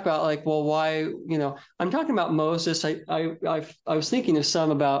you talk about like, well, why, I'm talking about Moses. I was thinking of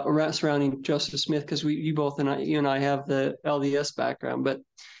some about surrounding Joseph Smith because you and I have the LDS background, but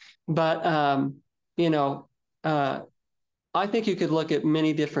you know, uh, I think you could look at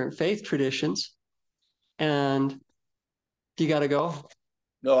many different faith traditions, and you got to go.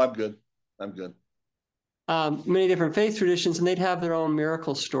 No, I'm good. I'm good. Many different faith traditions, and they'd have their own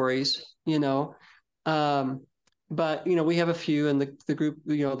miracle stories, Um, but we have a few in the group,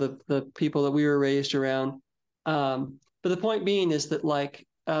 the people that we were raised around. But the point being is that like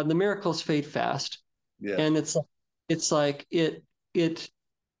the miracles fade fast, Yes. and it's like it.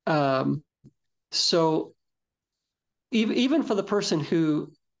 Um, so even for the person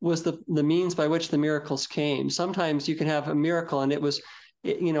who was the means by which the miracles came, sometimes you can have a miracle and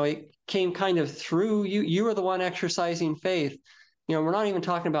it came kind of through you. You were the one exercising faith. We're not even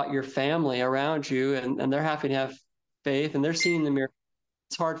talking about your family around you, and they're happy to have faith and they're seeing the miracle.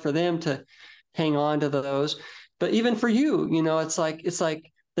 It's hard for them to hang on to those. But even for you, it's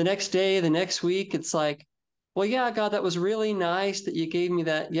like the next day, the next week, it's like, well, yeah, God, that was really nice that you gave me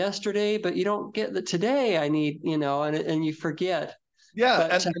that yesterday, but you don't get that today. I need, and you forget. Yeah,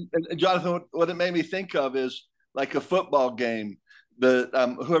 But and Jonathan, what it made me think of is like a football game. The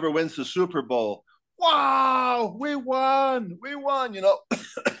whoever wins the Super Bowl, wow, we won, we won.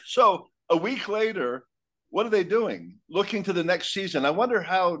 So a week later, what are they doing? Looking to the next season. I wonder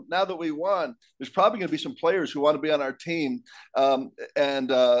how now that we won, there's probably going to be some players who want to be on our team, and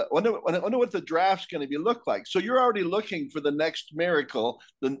wonder what the draft's going to be look like. So you're already looking for the next miracle,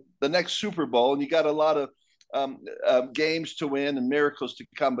 the next Super Bowl, and you got a lot of games to win and miracles to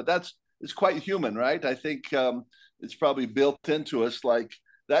come. But it's quite human, right? I think it's probably built into us. Like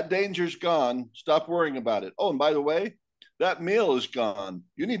that danger's gone. Stop worrying about it. Oh, and by the way, that meal is gone.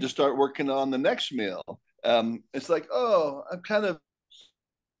 You need to start working on the next meal. It's like, oh, I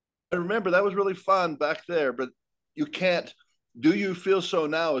remember that was really fun back there, but you can't. Do you feel so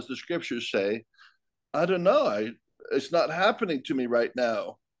now, as the scriptures say? I don't know. It's not happening to me right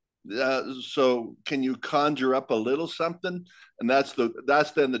now. So can you conjure up a little something? And that's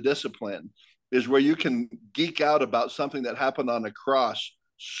then the discipline is where you can geek out about something that happened on a cross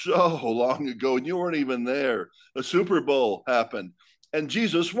so long ago and you weren't even there. A Super Bowl happened and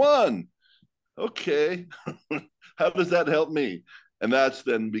Jesus won. Okay, how does that help me? And that's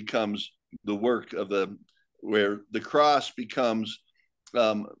then becomes the work of where the cross becomes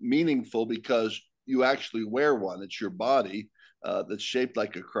meaningful because you actually wear one. It's your body that's shaped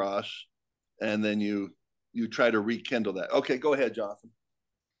like a cross, and then you try to rekindle that. Okay, go ahead, Jonathan,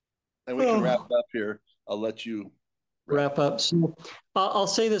 and we can wrap up here. I'll let you wrap up. So I'll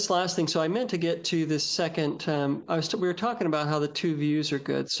say this last thing. So I meant to get to this second. We were talking about how the two views are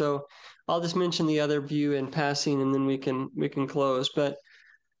good. So I'll just mention the other view in passing, and then we can close. But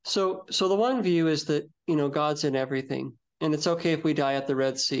so the one view is that God's in everything, and it's okay if we die at the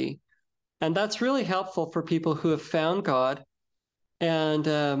Red Sea, and that's really helpful for people who have found God,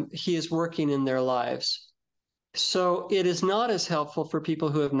 and He is working in their lives. So it is not as helpful for people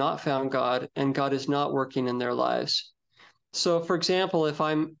who have not found God, and God is not working in their lives. So, for example, if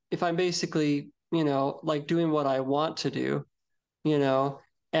I'm basically like doing what I want to do, you know,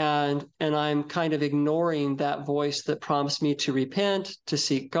 and I'm kind of ignoring that voice that prompts me to repent, to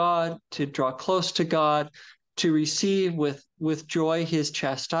seek God, to draw close to God, to receive with joy His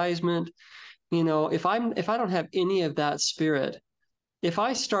chastisement. If I don't have any of that spirit, if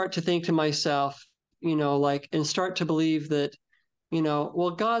I start to think to myself, like, and start to believe that,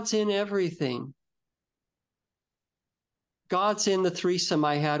 well, God's in everything. God's in the threesome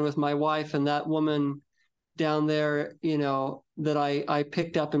I had with my wife and that woman down there, that I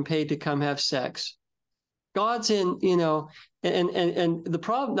picked up and paid to come have sex. God's in, and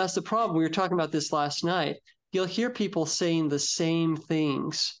that's the problem. We were talking about this last night. You'll hear people saying the same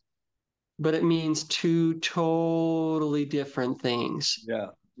things, but it means two totally different things. Yeah,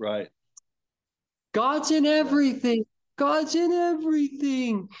 right. God's in Yeah. everything. God's in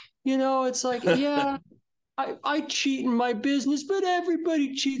everything. It's like, yeah, I cheat in my business, but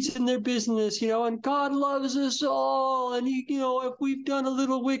everybody cheats in their business, and God loves us all. And if we've done a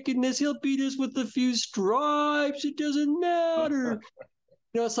little wickedness, he'll beat us with a few stripes. It doesn't matter.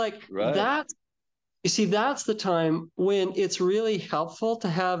 It's like Right. that. You see, that's the time when it's really helpful to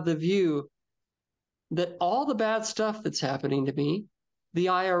have the view that all the bad stuff that's happening to me, the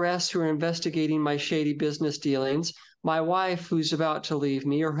IRS who are investigating my shady business dealings, my wife who's about to leave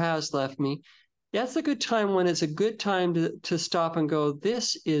me or has left me, that's a good time when it's a good time to stop and go,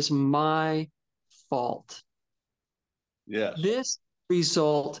 this is my fault. Yes. This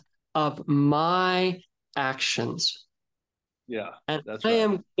result of my actions. Yeah, And that's I right.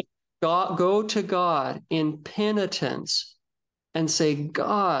 am go to God in penitence and say,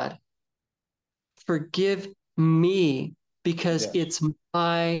 God, forgive me because Yes. it's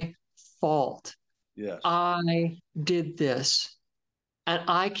my fault. Yes. I did this. And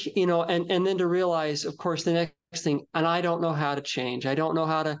and then to realize, of course, the next thing, and I don't know how to change. I don't know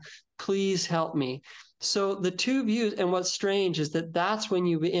how to, please help me. So the two views, and what's strange is that that's when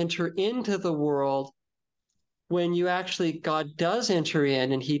you enter into the world, when you actually, God does enter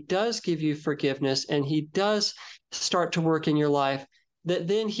in and he does give you forgiveness and he does start to work in your life, that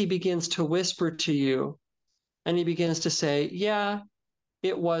then he begins to whisper to you and he begins to say, yeah,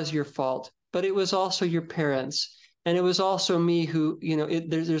 it was your fault, but it was also your parents. And it was also me who,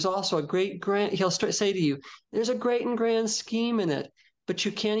 there's also a he'll say to you, there's a great and grand scheme in it, but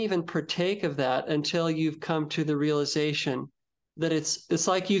you can't even partake of that until you've come to the realization that it's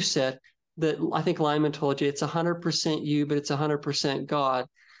like you said, that I think Lyman told you, it's 100% you, but it's 100% God.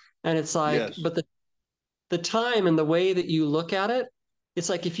 And it's like, Yes. but the time and the way that you look at it, it's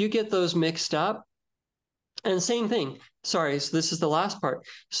like if you get those mixed up, and same thing. Sorry, so this is the last part.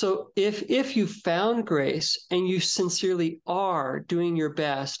 So if you found grace and you sincerely are doing your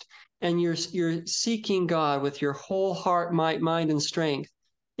best and you're seeking God with your whole heart, might, mind, and strength,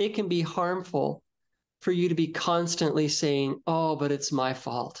 it can be harmful for you to be constantly saying, "Oh, but it's my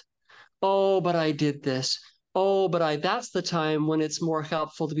fault. Oh, but I did this. Oh, but I." That's the time when it's more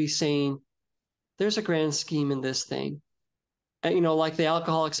helpful to be saying, "There's a grand scheme in this thing." And, like the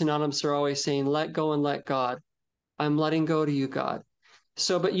Alcoholics Anonymous are always saying, "Let go and let God." I'm letting go to you, God.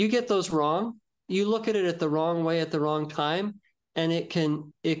 So, but you get those wrong. You look at it at the wrong way at the wrong time, and it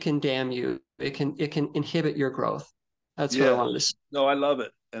can damn you. It can inhibit your growth. That's what I Yes. wanted to say. No, I love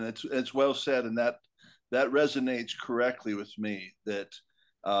it, and it's well said, and that resonates correctly with me. That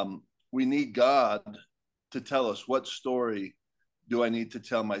we need God to tell us, what story do I need to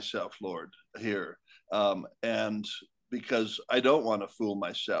tell myself, Lord, here, and because I don't want to fool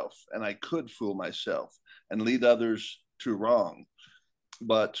myself, and I could fool myself and lead others to wrong,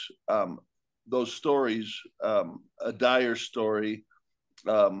 but those stories, a dire story,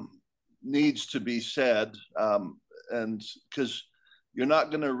 um, needs to be said, and because you're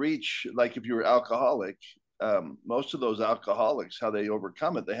not going to reach, like if you're alcoholic, most of those alcoholics, how they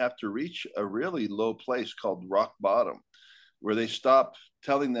overcome it, they have to reach a really low place called rock bottom, where they stop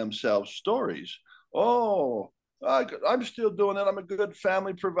telling themselves stories. Oh, I'm still doing it. I'm a good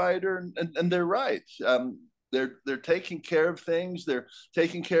family provider, and they're right. They're taking care of things. They're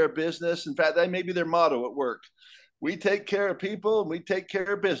taking care of business. In fact, that may be their motto at work. We take care of people and we take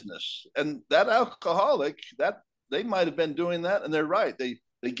care of business. And that alcoholic, that they might have been doing that, and they're right.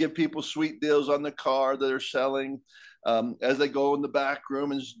 They give people sweet deals on the car that they're selling, as they go in the back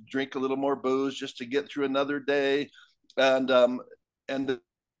room and drink a little more booze just to get through another day, and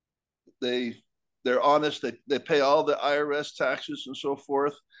they they're honest. They pay all the IRS taxes and so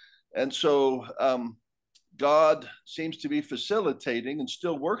forth, and so God seems to be facilitating and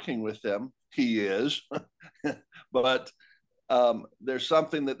still working with them. He is, but there's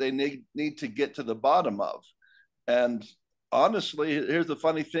something that they need to get to the bottom of. And honestly, here's the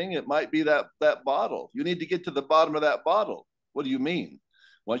funny thing: it might be that bottle. You need to get to the bottom of that bottle. What do you mean?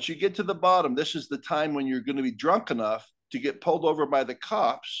 Once you get to the bottom, this is the time when you're going to be drunk enough to get pulled over by the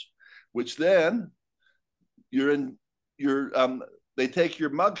cops, which then you're in your they take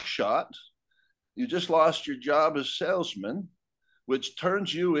your mug shot. You just lost your job as salesman, which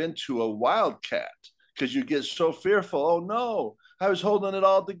turns you into a wildcat because you get so fearful. Oh no, I was holding it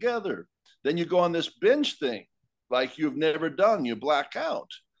all together. Then you go on this binge thing like you've never done. You black out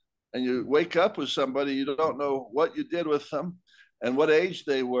and you wake up with somebody, you don't know what you did with them and what age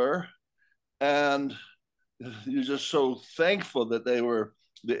they were. And you're just so thankful that they were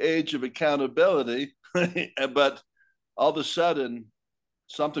the age of accountability. But all of a sudden,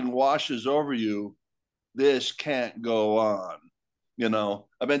 something washes over you. This can't go on.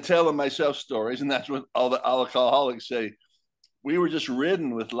 I've been telling myself stories, and that's what all the alcoholics say. We were just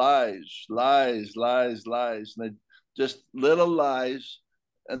ridden with lies, lies, lies, lies, and they just little lies,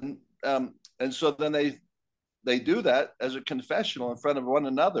 and and so then they do that as a confessional in front of one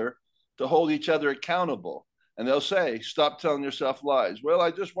another to hold each other accountable. And they'll say, "Stop telling yourself lies." Well,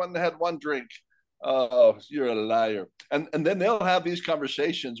 I just went and had one drink. Oh, you're a liar. And then they'll have these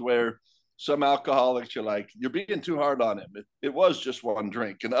conversations where some alcoholics are like, "You're being too hard on him. It was just one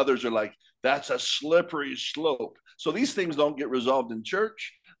drink," and others are like, "That's a slippery slope." So these things don't get resolved in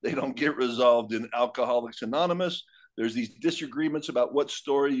church. They don't get resolved in Alcoholics Anonymous. There's these disagreements about what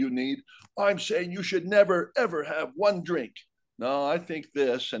story you need. I'm saying you should never, ever have one drink. No, I think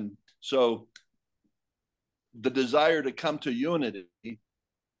this. And so the desire to come to unity,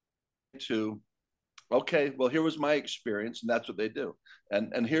 to, okay, well, here was my experience, and that's what they do.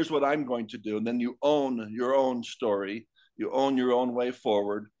 And here's what I'm going to do. And then you own your own story, you own your own way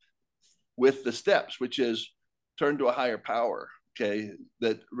forward with the steps, which is turn to a higher power, okay,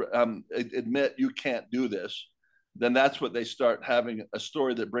 that admit you can't do this. Then that's what they start having, a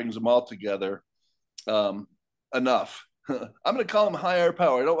story that brings them all together. Enough. I'm going to call him higher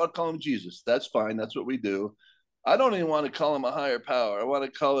power. I don't want to call him Jesus. That's fine. That's what we do. I don't even want to call him a higher power. I want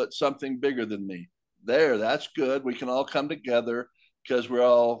to call it something bigger than me. There, that's good. We can all come together because we're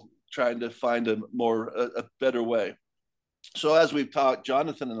all trying to find a better way. So as we've talked,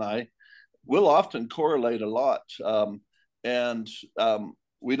 Jonathan and I will often correlate a lot, and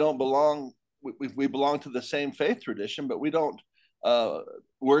we don't belong. We belong to the same faith tradition, but we don't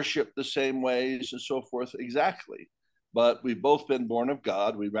worship the same ways and so forth exactly. But we've both been born of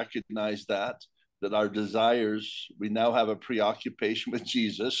God. We recognize that our desires, we now have a preoccupation with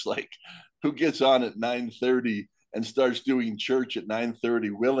Jesus. Like, who gets on at 9:30 and starts doing church at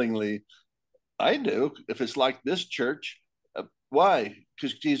 9:30 willingly? I do. If it's like this church, why?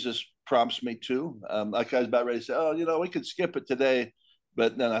 Because Jesus prompts me to. Like I was about ready to say, oh, we could skip it today.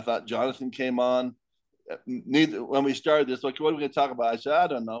 But then I thought Jonathan came on. When we started this, like, what are we going to talk about? I said, I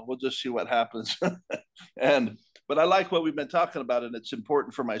don't know. We'll just see what happens. But I like what we've been talking about, and it's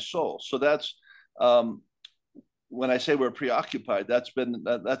important for my soul. So that's when I say we're preoccupied.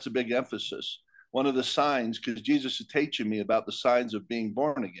 That's a big emphasis. One of the signs, because Jesus is teaching me about the signs of being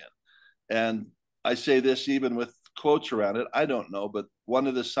born again, and I say this even with quotes around it. I don't know, but one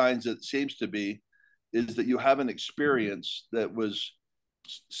of the signs that seems to be is that you have an experience that was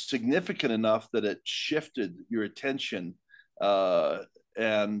significant enough that it shifted your attention,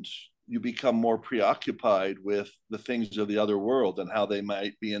 and you become more preoccupied with the things of the other world and how they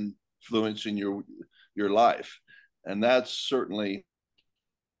might be influencing your life. And that's certainly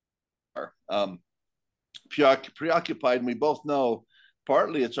preoccupied. And we both know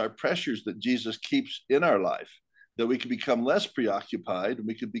partly it's our pressures that Jesus keeps in our life, that we can become less preoccupied and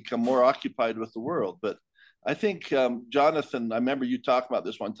we could become more occupied with the world. But I think Jonathan, I remember you talking about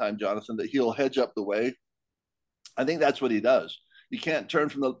this one time, Jonathan, that he'll hedge up the way. I think that's what he does. You can't turn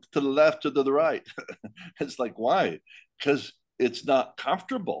from to the left to the right. It's like, why? Because it's not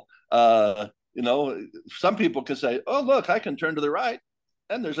comfortable. Some people can say, oh, look, I can turn to the right.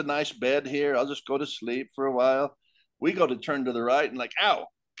 And there's a nice bed here. I'll just go to sleep for a while. We go to turn to the right and like, ow,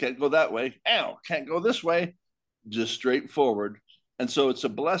 can't go that way. Ow, can't go this way. Just straight forward. And so it's a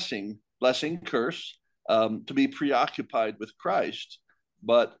blessing, curse, to be preoccupied with Christ.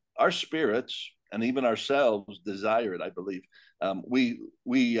 But our spirits and even ourselves desire it, I believe. We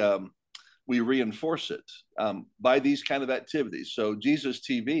reinforce it by these kind of activities. So Jesus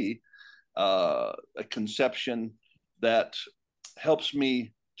TV, a conception that helps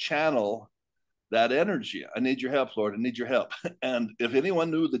me channel that energy. I need your help, Lord. I need your help. And if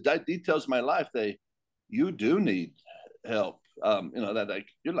anyone knew the details of my life, you do need help. That like,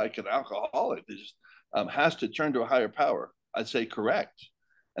 you're like an alcoholic that just has to turn to a higher power. I'd say correct.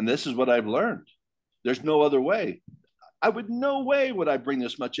 And this is what I've learned. There's no other way. No way would I bring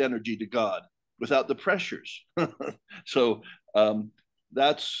this much energy to God without the pressures. So I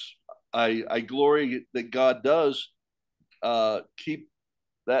glory that God does keep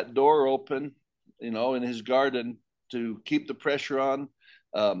that door open, in his garden, to keep the pressure on.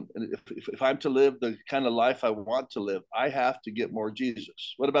 And if I'm to live the kind of life I want to live, I have to get more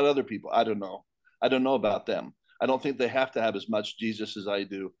Jesus. What about other people? I don't know. I don't know about them. I don't think they have to have as much Jesus as I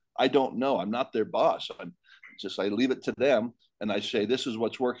do. I don't know. I'm not their boss. I leave it to them, and I say, this is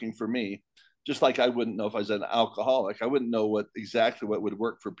what's working for me. Just like I wouldn't know if I was an alcoholic. I wouldn't know exactly what would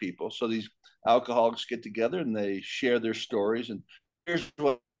work for people. So these alcoholics get together and they share their stories. And here's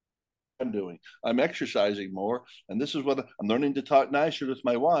what I'm doing. I'm exercising more. And this is what I'm learning to talk nicer with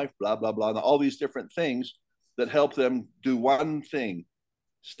my wife, blah, blah, blah, and all these different things. that help them do one thing: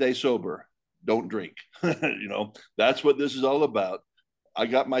 stay sober, don't drink. That's what this is all about. I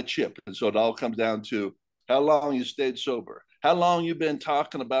got my chip. And so it all comes down to how long you stayed sober, how long you've been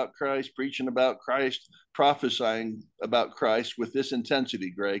talking about Christ, preaching about Christ, prophesying about Christ with this intensity,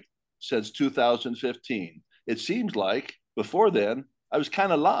 Greg, since 2015. It seems like before then I was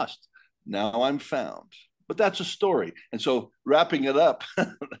kind of lost. Now I'm found. But that's a story. And so wrapping it up,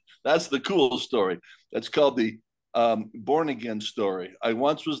 that's the cool story. That's called the born again story. I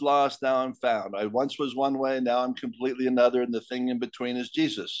once was lost, now I'm found. I once was one way, now I'm completely another, and the thing in between is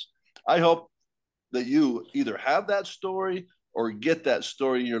Jesus. I hope that you either have that story or get that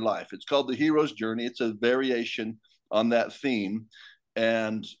story in your life. It's called The Hero's Journey. It's a variation on that theme,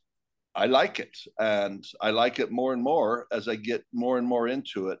 and I like it. And I like it more and more as I get more and more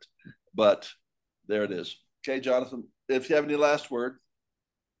into it. But there it is. Okay, Jonathan, if you have any last word.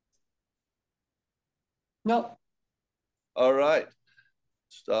 No. All right.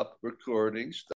 Stop recording.